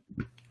little bit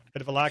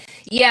of a lag.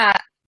 Yeah.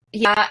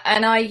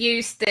 And I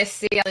used this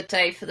the other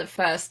day for the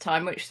first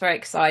time, which was very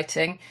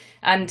exciting.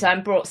 And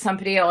brought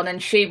somebody on,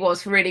 and she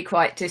was really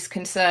quite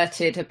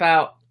disconcerted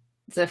about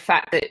the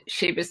fact that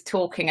she was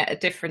talking at a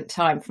different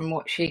time from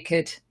what she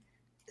could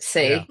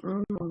see.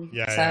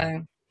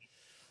 Yeah.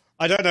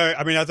 I don't know.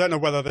 I mean, I don't know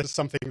whether there's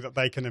something that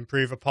they can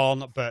improve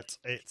upon, but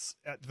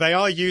they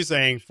are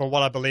using, for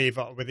what I believe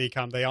with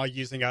Ecamm, they are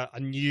using a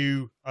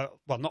new,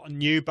 well, not a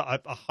new,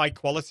 but a high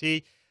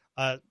quality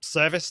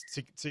service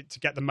to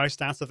get the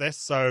most out of this.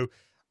 So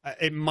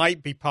it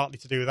might be partly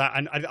to do with that.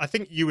 And I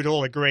think you would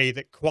all agree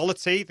that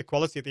the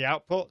quality of the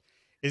output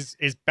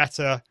is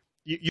better.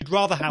 You'd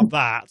rather have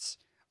that,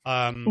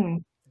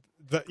 and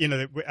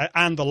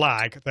the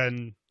lag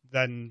than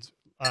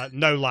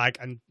no lag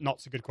and not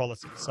so good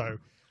quality. So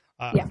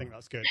I think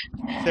that's good.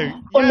 So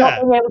or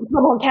not being able to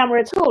come on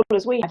camera at all,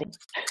 as we had.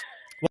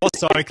 Well,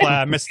 sorry, Claire,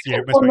 I missed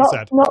you. Missed what you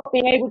said.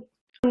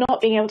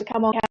 Not being able to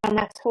come on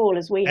camera at all,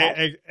 as we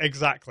had.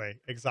 Exactly.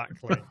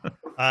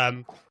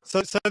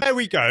 So there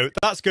we go.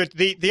 That's good.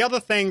 The other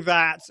thing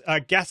that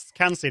guests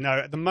can see now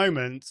at the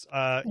moment,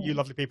 you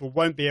lovely people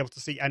won't be able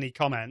to see any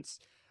comments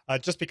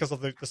just because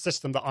of the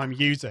system that I'm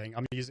using.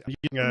 I'm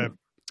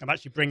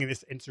actually bringing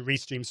this into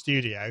Restream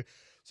Studio.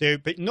 So,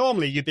 but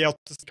normally you'd be able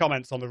to see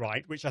comments on the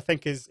right, which I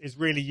think is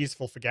really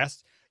useful for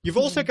guests. You've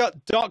also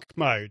got dark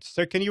mode.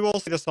 So can you all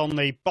see this on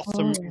the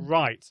bottom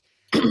right?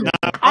 Now,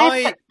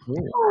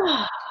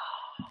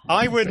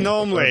 I would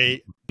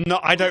normally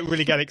I don't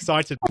really get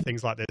excited by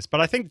things like this, but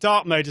I think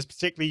dark mode is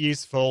particularly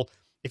useful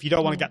if you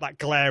don't want to get that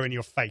glare in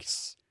your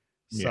face.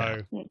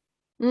 So,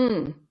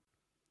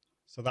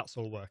 so that's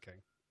all working.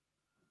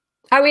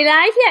 Are we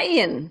live yet,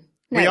 Ian?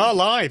 No. We are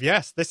live.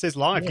 Yes, this is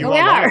live. You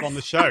are live on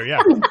the show.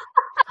 Yeah.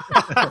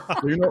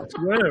 Do not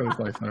swear, as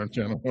they say,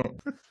 Channel.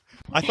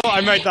 I thought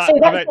I made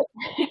that.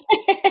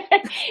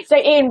 So,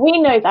 Ian, we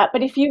know that,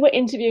 but if you were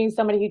interviewing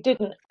somebody who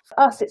didn't, for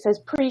us, it says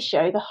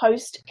pre-show. The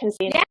host can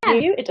see an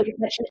interview. It doesn't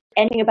mention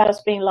anything about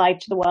us being live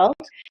to the world.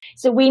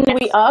 So we know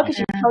we are, because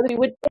you told us we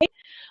would be.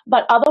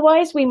 But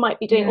otherwise, we might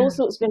be doing all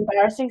sorts of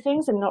embarrassing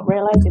things and not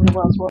realizing the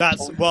world's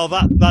watching.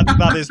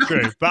 That is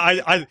true.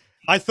 But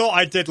I thought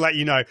I did let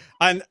you know.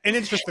 And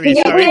interestingly,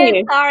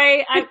 sorry,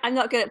 I'm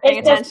not good at paying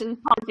attention.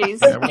 Apologies.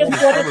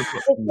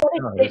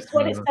 It's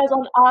what it says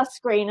on our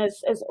screen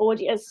as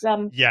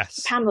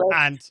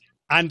panelists.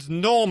 And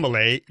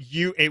normally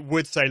it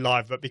would say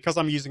live, but because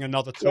I'm using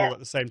another tool at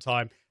the same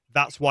time,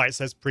 that's why it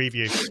says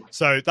preview.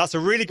 So that's a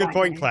really good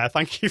point, Claire.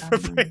 Thank you for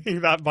bringing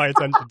my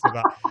attention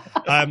to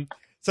that.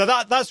 So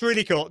that's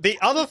really cool. The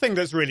other thing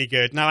that's really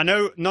good, now I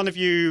know none of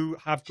you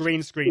have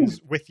green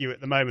screens with you at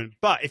the moment,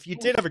 but if you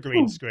did have a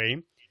green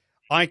screen,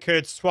 I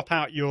could swap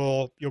out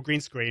your green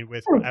screen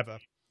with whatever.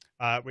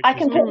 I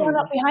can put one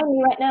up behind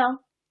me right now.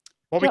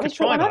 Well, we could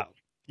try that.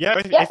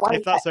 Yeah,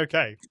 if that's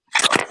okay.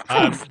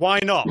 Why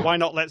not? Why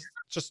not? Let's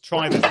just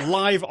try this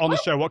live on the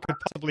show. What could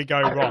possibly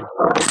go wrong?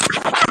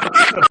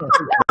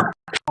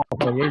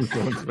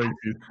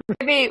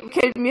 Maybe we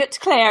could mute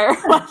Claire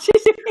while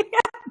she's doing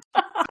it.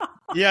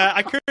 Yeah,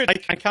 I could.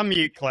 I can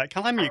mute Claire.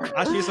 Can I mute?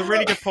 Actually, it's a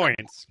really good point.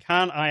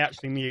 Can I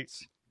actually mute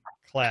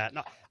Claire?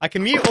 No, I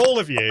can mute all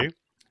of you,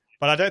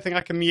 but I don't think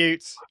I can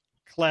mute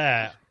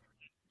Claire,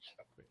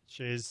 which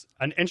is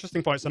an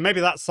interesting point. So maybe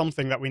that's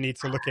something that we need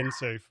to look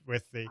into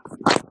with the...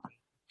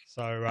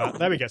 So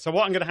there we go. So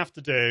what I'm going to have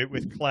to do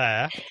with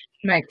Claire...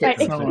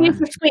 Excuse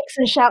the squeaks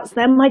and shouts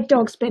then. My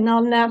dog's been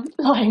on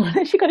lying on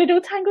it. She got it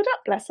all tangled up,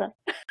 bless her.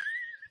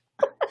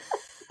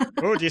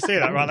 Oh, do you see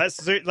that? Right,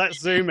 let's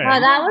zoom in. Oh,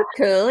 that was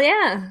cool,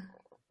 yeah.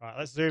 Right,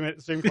 let's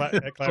zoom Claire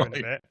in a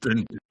bit.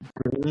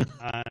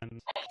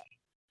 And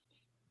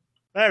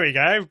there we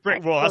go.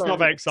 Brick wall. That's not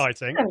very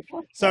exciting.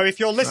 So if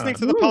you're listening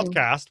to the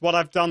podcast, what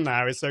I've done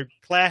now is, so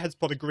Claire has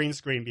put a green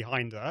screen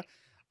behind her,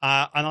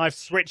 and I've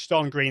switched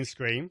on green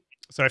screen.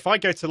 So if I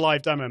go to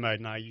live demo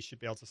mode now, you should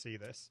be able to see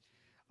this.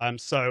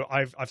 So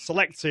I've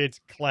selected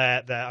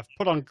Claire there. I've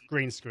put on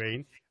green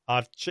screen.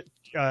 I've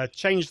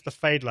changed the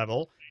fade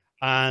level,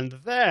 and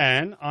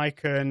then I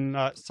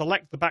can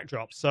select the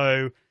backdrop.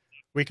 So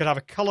we could have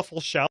a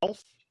colourful shelf.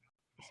 Let's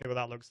see what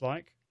that looks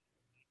like.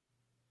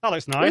 That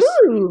looks nice.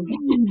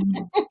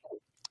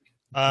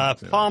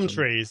 Palm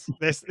trees.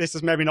 This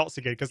is maybe not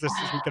so good because this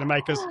isn't going to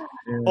make us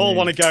all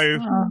want to go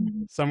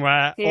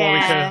somewhere,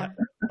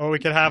 or we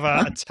could have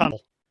a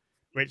tunnel,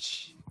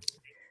 which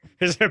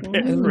is a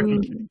bit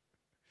freaky.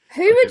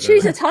 Who would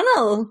choose a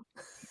tunnel?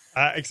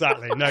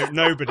 Exactly. No,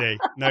 nobody.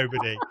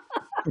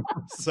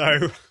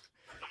 So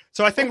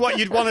I think what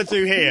you'd want to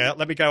do here.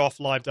 Let me go off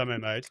live demo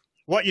mode.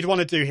 What you'd want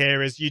to do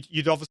here is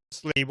you'd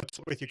obviously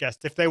with your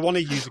guest, if they want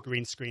to use a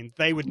green screen,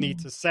 they would need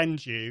to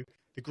send you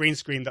the green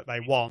screen that they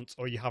want,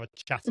 or you have a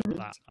chat of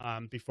that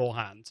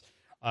beforehand,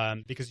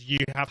 because you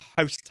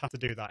hosts have to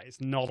do that. It's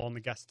not on the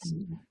guest's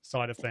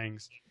side of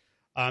things.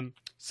 Did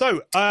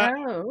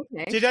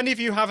any of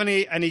you have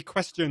any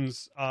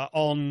questions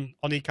on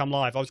Ecamm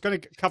Live? I was going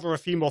to cover a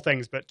few more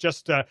things, but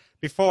just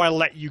before I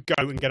let you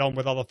go and get on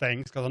with other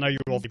things, because I know you're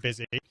all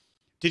busy,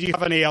 did you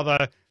have any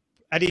other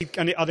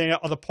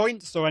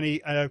points or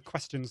any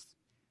questions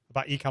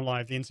about Ecamm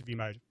Live, the interview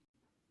mode?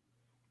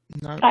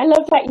 No. I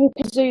love that you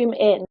can zoom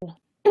in,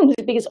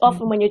 because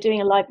often when you're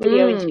doing a live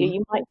video interview,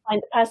 you might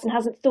find the person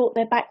hasn't thought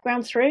their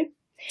background through,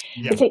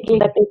 particularly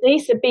if they're busy.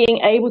 So being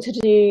able to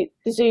do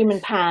the zoom and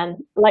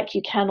pan like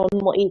you can on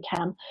more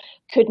Ecamm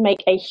could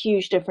make a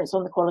huge difference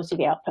on the quality of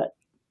the output.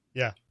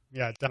 Yeah,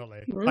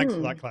 definitely. Thanks for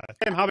that, Claire.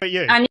 Tim, how about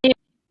you?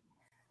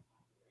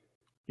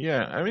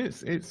 Yeah, I mean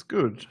it's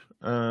good.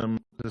 As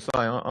I say,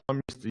 I'm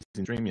used to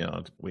using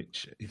StreamYard,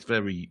 which is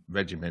very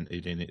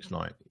regimented in its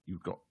like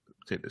you've got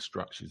particular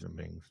structures and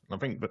things. I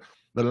think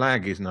the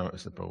lag is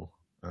noticeable.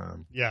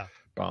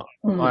 But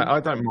I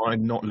don't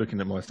mind not looking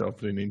at myself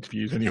doing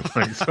interviews anyway,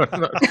 so that's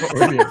not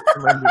really a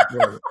tremendous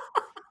problem.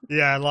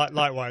 Yeah,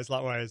 likewise.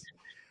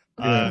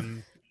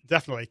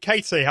 Definitely.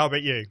 Katie, how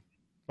about you?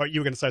 Well, you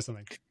were going to say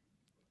something.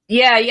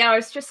 Yeah, I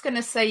was just going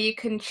to say you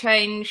can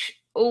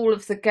change all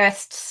of the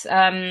guests'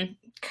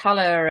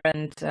 colour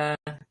and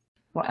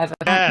whatever.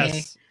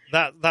 Yes,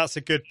 that's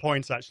a good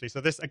point actually. So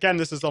this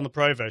is on the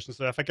pro version.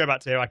 So if I go back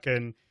to here, I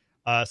can.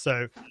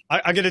 So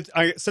I'm gonna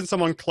since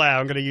I'm on Claire,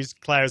 I'm gonna use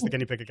Claire as the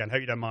guinea pig again.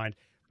 Hope you don't mind.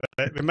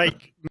 But it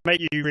make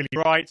you really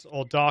bright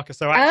or darker.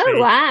 So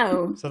actually,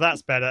 wow. So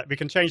that's better. We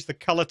can change the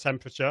color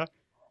temperature.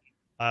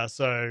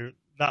 So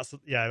that's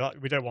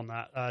we don't want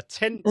that.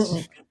 Tint.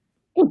 So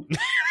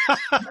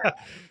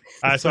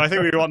I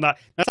think we want that.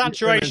 Now,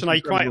 saturation,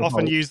 I quite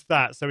often use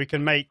that. So we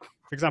can make,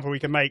 for example,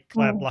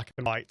 Claire black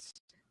and white,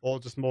 or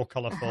just more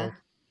colorful.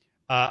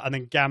 And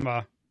then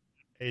gamma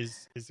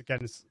is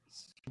again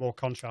more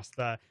contrast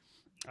there.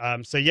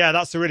 So yeah,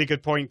 that's a really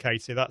good point,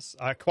 Katie.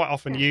 I quite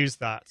often use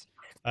that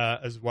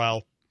as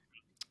well.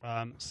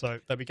 So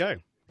there we go. I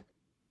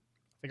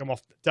think I'm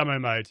off demo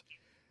mode.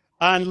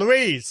 And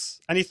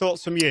Louise, any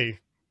thoughts from you?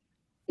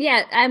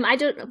 Yeah, I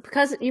don't,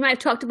 because you might have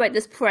talked about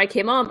this before I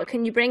came on, but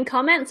can you bring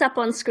comments up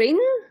on screen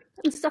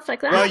and stuff like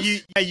that? Well,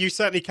 you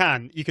certainly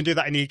can. You can do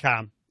that in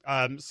Ecamm.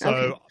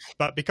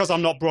 But because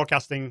I'm not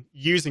broadcasting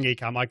using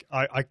Ecamm,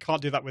 I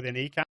can't do that within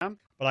Ecamm,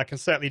 but I can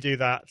certainly do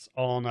that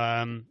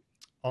on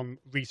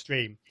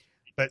Restream.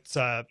 But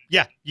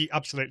you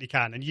absolutely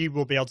can, and you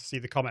will be able to see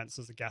the comments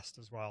as a guest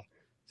as well.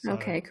 So,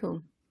 okay,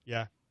 cool.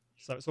 Yeah,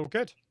 so it's all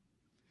good.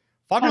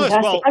 Fabulous.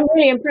 Fantastic. Well, I'm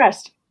really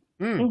impressed.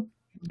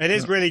 It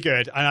is really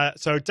good.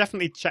 So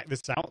definitely check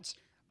this out.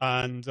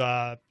 And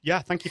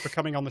thank you for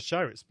coming on the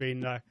show. It's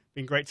been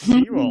great to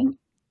see you all.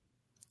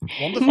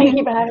 Wonderful. Thank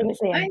you for having us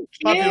here.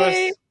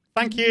 Fabulous.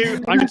 Thank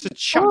you. I'm going to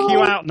chuck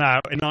you out now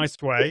in a nice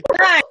way.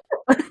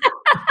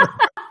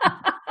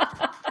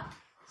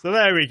 So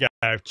there we go.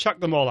 Chuck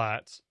them all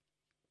out.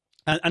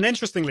 And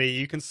interestingly,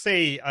 you can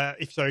see,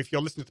 if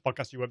you're listening to the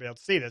podcast, you won't be able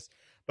to see this,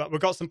 but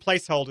we've got some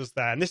placeholders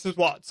there. And this is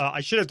what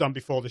I should have done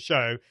before the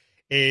show,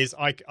 is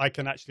I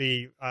can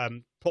actually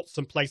put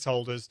some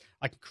placeholders.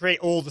 I can create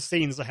all the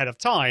scenes ahead of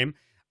time.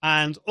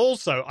 And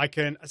also I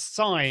can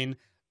assign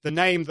the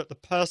name that the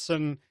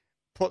person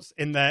puts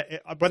in there.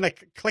 When they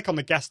click on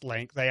the guest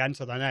link, they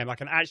enter their name. I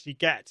can actually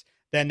get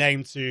their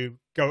name to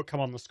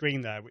come on the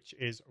screen there, which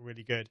is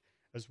really good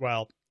as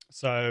well.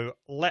 So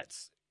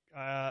let's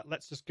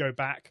just go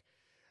back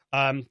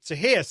to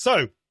here.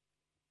 So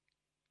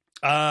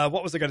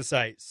what was I going to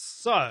say?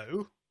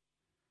 So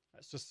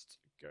let's just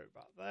go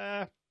back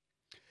there.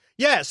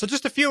 Yeah, so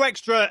just a few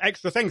extra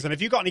things. And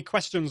if you've got any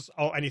questions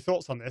or any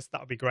thoughts on this,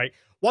 that would be great.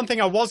 One thing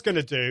I was going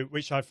to do,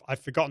 which I've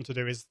forgotten to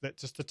do, is that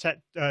just to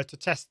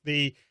test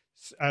the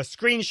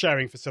screen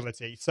sharing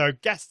facility. So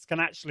guests can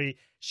actually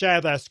share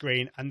their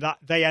screen, and that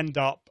they end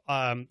up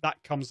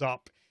that comes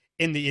up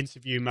in the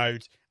interview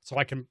mode, so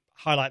I can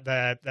highlight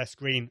their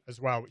screen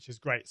as well, which is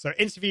great. So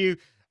interview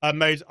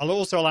mode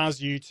also allows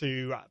you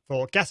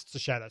for guests to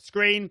share their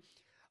screen.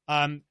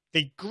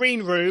 The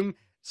green room,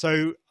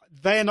 so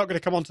they're not going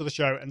to come onto the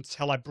show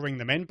until I bring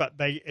them in, but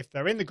if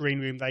they're in the green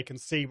room, they can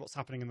see what's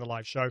happening in the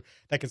live show.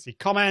 They can see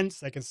comments,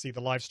 they can see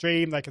the live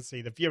stream, they can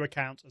see the viewer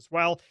count as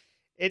well.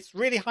 it's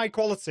really high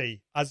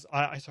quality, as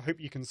I hope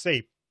you can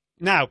see.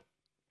 Now,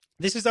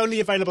 this is only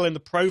available in the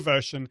Pro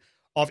version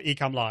of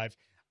Ecamm Live.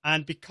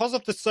 And because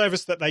of the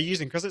service that they're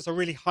using, because it's a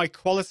really high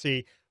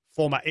quality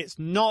format, it's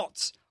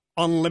not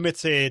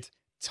unlimited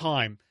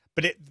time.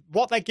 But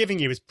what they're giving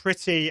you is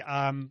pretty,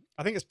 I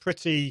think it's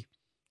pretty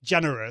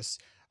generous.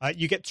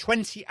 You get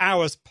 20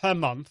 hours per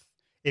month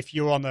if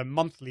you're on a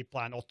monthly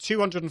plan, or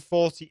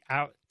 20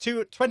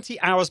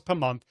 hours per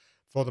month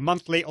for the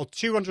monthly, or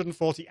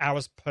 240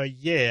 hours per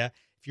year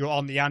if you're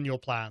on the annual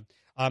plan.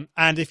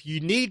 And if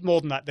you need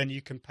more than that, then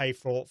you can pay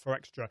for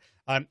extra.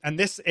 And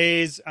this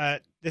is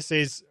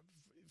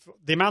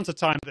the amount of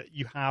time that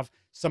you have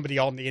somebody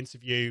on the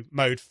interview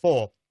mode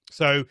for.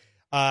 So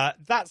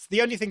that's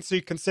the only thing to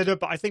consider,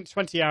 but I think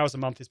 20 hours a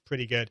month is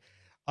pretty good.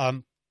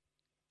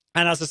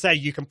 And as I say,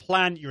 you can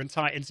plan your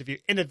entire interview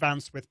in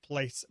advance with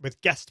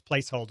guest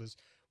placeholders,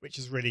 which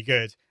is really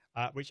good,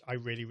 which I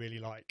really, really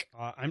like.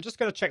 I'm just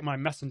going to check my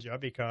messenger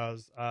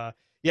because,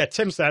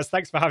 Tim says,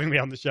 thanks for having me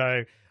on the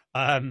show.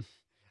 And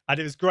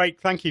it was great.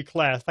 Thank you,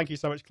 Claire. Thank you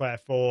so much, Claire,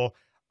 for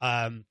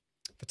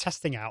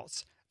testing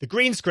out the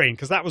green screen,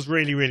 because that was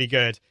really, really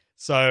good.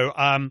 So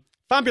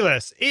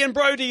fabulous. Ian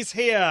Brody's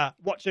here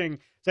watching.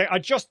 So I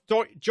just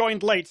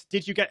joined late.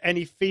 Did you get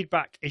any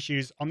feedback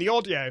issues on the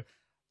audio?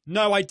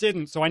 No, I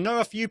didn't. So I know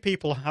a few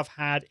people have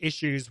had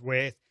issues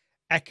with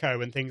echo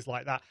and things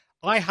like that.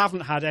 I haven't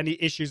had any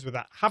issues with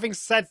that. Having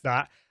said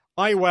that,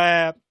 I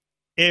wear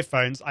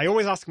earphones. I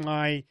always ask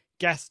my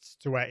guests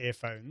to wear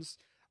earphones.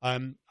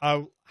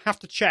 I'll have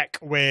to check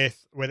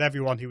with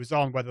everyone who was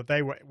on whether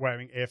they were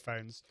wearing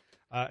earphones.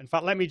 In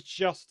fact, let me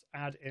just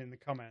add in the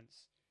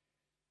comments.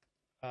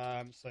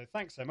 So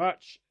thanks so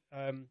much.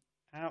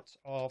 Out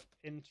of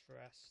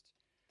interest,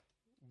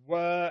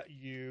 were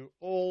you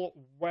all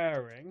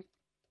wearing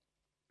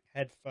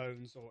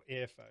headphones or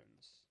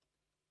earphones?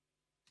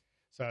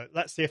 So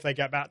let's see if they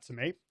get back to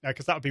me,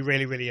 because that would be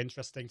really, really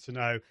interesting to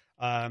know.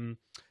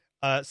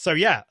 So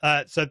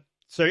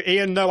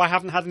Ian, no, I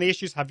haven't had any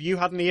issues. Have you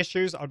had any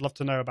issues? I'd love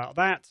to know about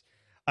that.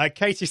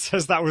 Katie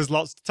says that was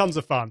tons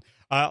of fun.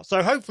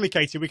 So hopefully,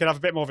 Katie, we can have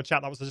a bit more of a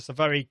chat. That was just a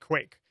very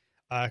quick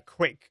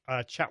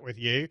chat with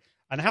you.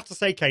 And I have to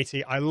say,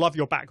 Katie, I love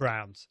your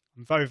background.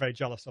 I'm very, very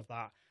jealous of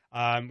that.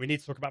 We need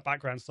to talk about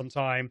backgrounds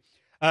sometime.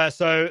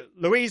 So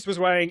Louise was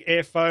wearing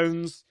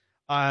earphones,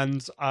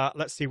 and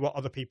let's see what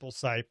other people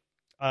say.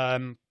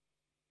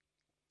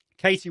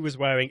 Katie was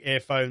wearing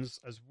earphones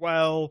as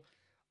well.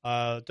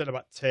 Don't know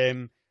about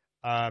Tim.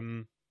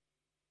 Oh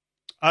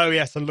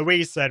yes, and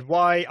Louise said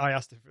why. I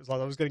asked if it was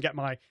like I was going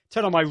to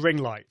turn on my ring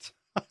light.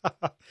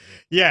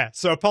 Yeah,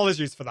 so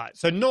apologies for that.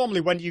 So normally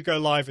when you go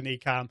live in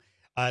Ecamm,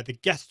 the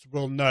guests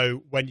will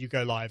know when you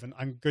go live, and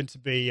I'm going to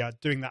be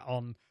doing that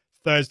on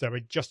Thursday. We're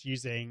just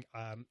using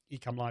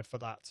Ecamm Live for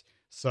that.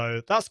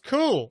 So that's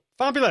cool.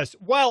 Fabulous.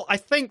 Well, I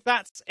think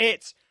that's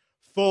it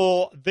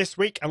for this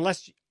week,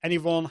 unless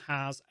anyone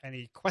has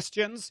any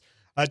questions.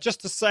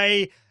 Just to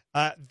say,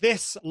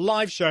 this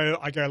live show,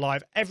 I go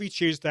live every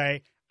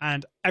Tuesday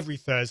and every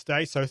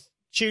Thursday. So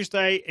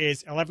Tuesday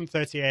is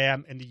 11:30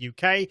 a.m. in the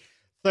UK.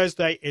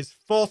 Thursday is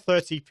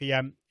 4:30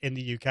 p.m. in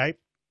the UK.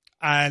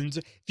 And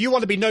if you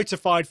want to be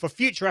notified for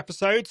future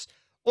episodes,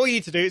 all you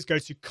need to do is go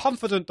to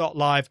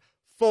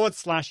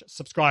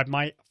confident.live/subscribe.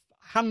 My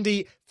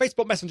handy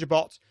Facebook Messenger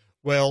bot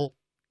will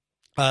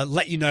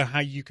let you know how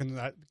you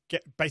can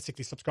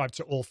basically subscribe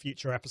to all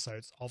future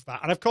episodes of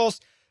that. And of course,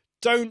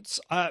 don't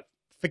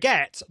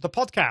forget the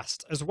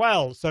podcast as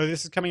well. So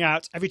this is coming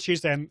out every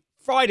Tuesday and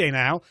Friday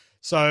now.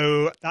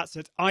 So that's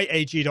at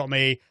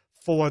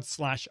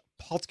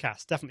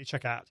iag.me/podcast. Definitely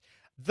check out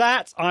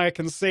that. I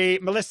can see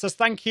Melissa says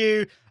thank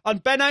you.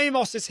 And Ben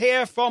Amos is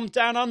here from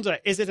Down Under.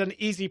 Is it an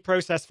easy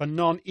process for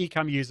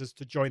non-Ecamm users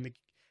to join the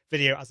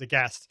video as a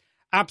guest?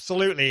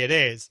 Absolutely, it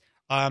is.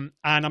 And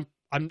I'm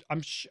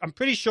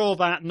pretty sure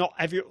that not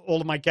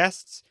all of my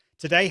guests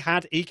today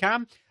had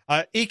Ecamm.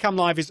 Ecamm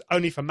Live is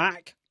only for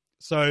Mac.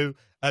 So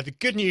the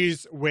good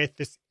news with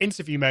this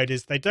interview mode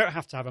is they don't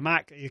have to have a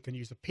Mac. You can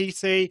use a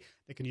PC.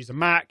 They can use a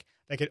Mac.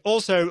 They can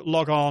also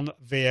log on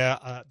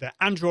via their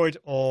Android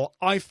or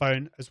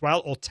iPhone as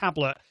well, or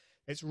tablet.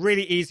 It's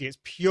really easy. It's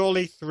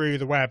purely through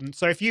the web. And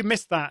so if you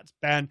missed that,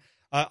 Ben,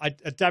 I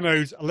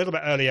demoed a little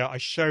bit earlier. I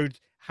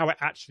showed how it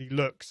actually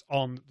looks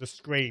on the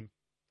screen.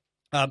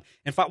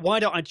 In fact, why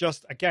don't I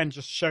just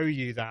show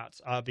you that,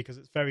 because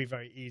it's very,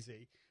 very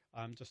easy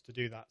just to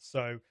do that.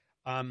 So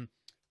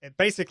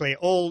basically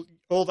all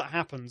that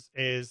happens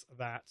is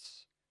that,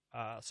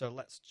 so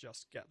let's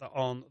just get that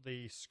on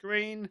the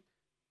screen. Is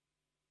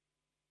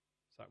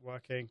that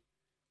working?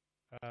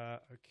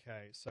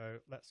 Okay, so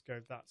let's go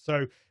that.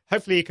 So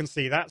hopefully you can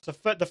see that. So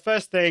the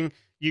first thing,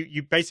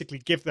 you basically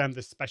give them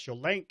this special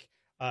link.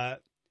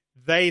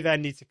 They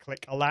then need to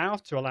click allow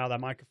to allow their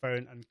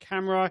microphone and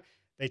camera.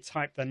 They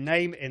type their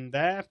name in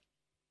there.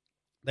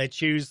 They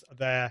choose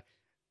their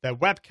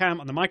webcam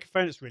on the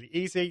microphone. It's really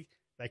easy.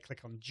 They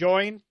click on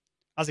join.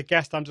 As a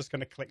guest, I'm just going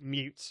to click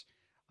mute.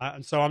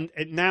 And so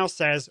it now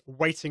says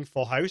waiting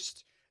for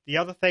host. The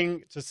other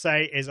thing to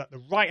say is at the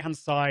right-hand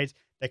side,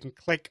 they can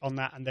click on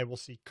that and they will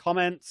see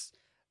comments.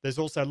 There's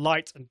also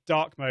light and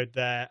dark mode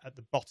there at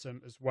the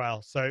bottom as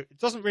well. So it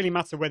doesn't really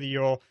matter whether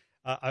you're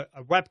a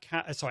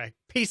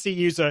PC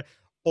user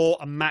or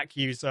a Mac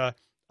user.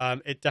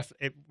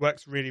 It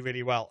works really,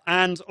 really well.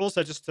 And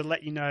also, just to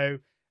let you know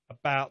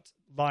about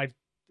live,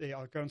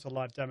 I'll go into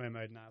live demo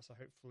mode now. So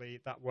hopefully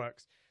that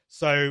works.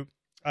 So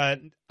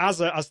as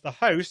the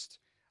host,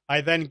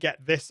 I then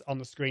get this on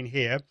the screen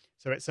here.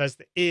 So it says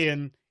that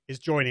Ian is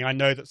joining. I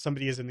know that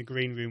somebody is in the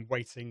green room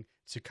waiting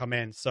to come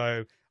in.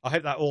 So I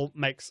hope that all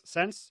makes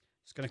sense.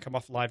 It's going to come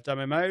off live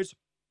demo mode.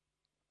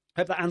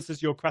 I hope that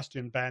answers your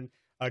question, Ben.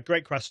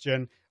 Great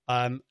question.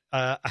 And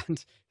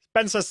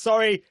Ben says,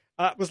 sorry,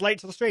 was late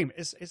to the stream.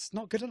 It's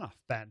not good enough,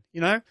 Ben. You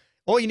know,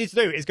 all you need to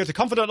do is go to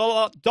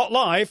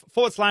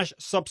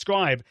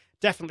confident.live/subscribe.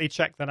 Definitely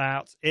check that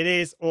out. It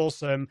is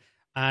awesome.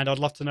 And I'd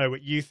love to know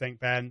what you think,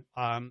 Ben.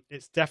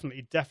 It's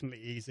definitely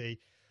easy.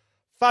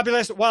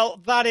 Fabulous. Well,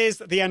 that is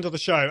the end of the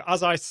show.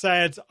 As I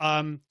said,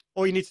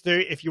 all you need to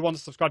do if you want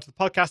to subscribe to the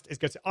podcast is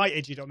go to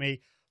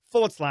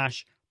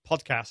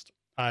iag.me/podcast.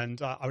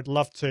 And I would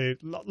love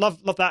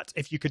that.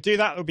 If you could do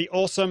that, it would be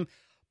awesome.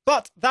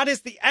 But that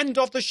is the end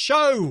of the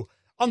show.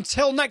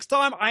 Until next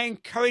time, I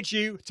encourage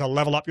you to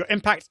level up your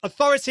impact,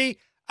 authority,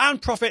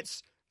 and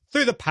profits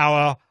through the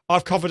power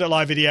of Confident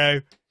Live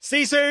Video.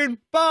 See you soon.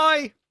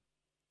 Bye.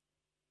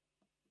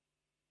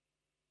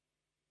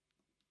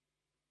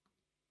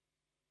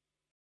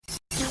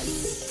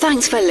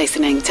 Thanks for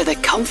listening to the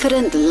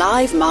Confident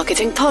Live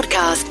Marketing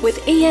Podcast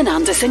with Ian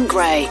Anderson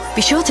Gray.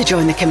 Be sure to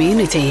join the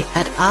community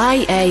at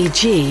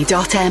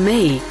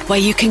iag.me, where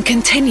you can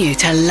continue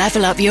to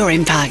level up your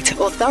impact,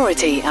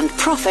 authority, and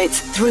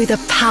profits through the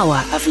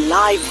power of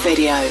live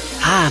video.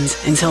 And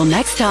until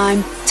next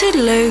time,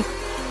 toodaloo.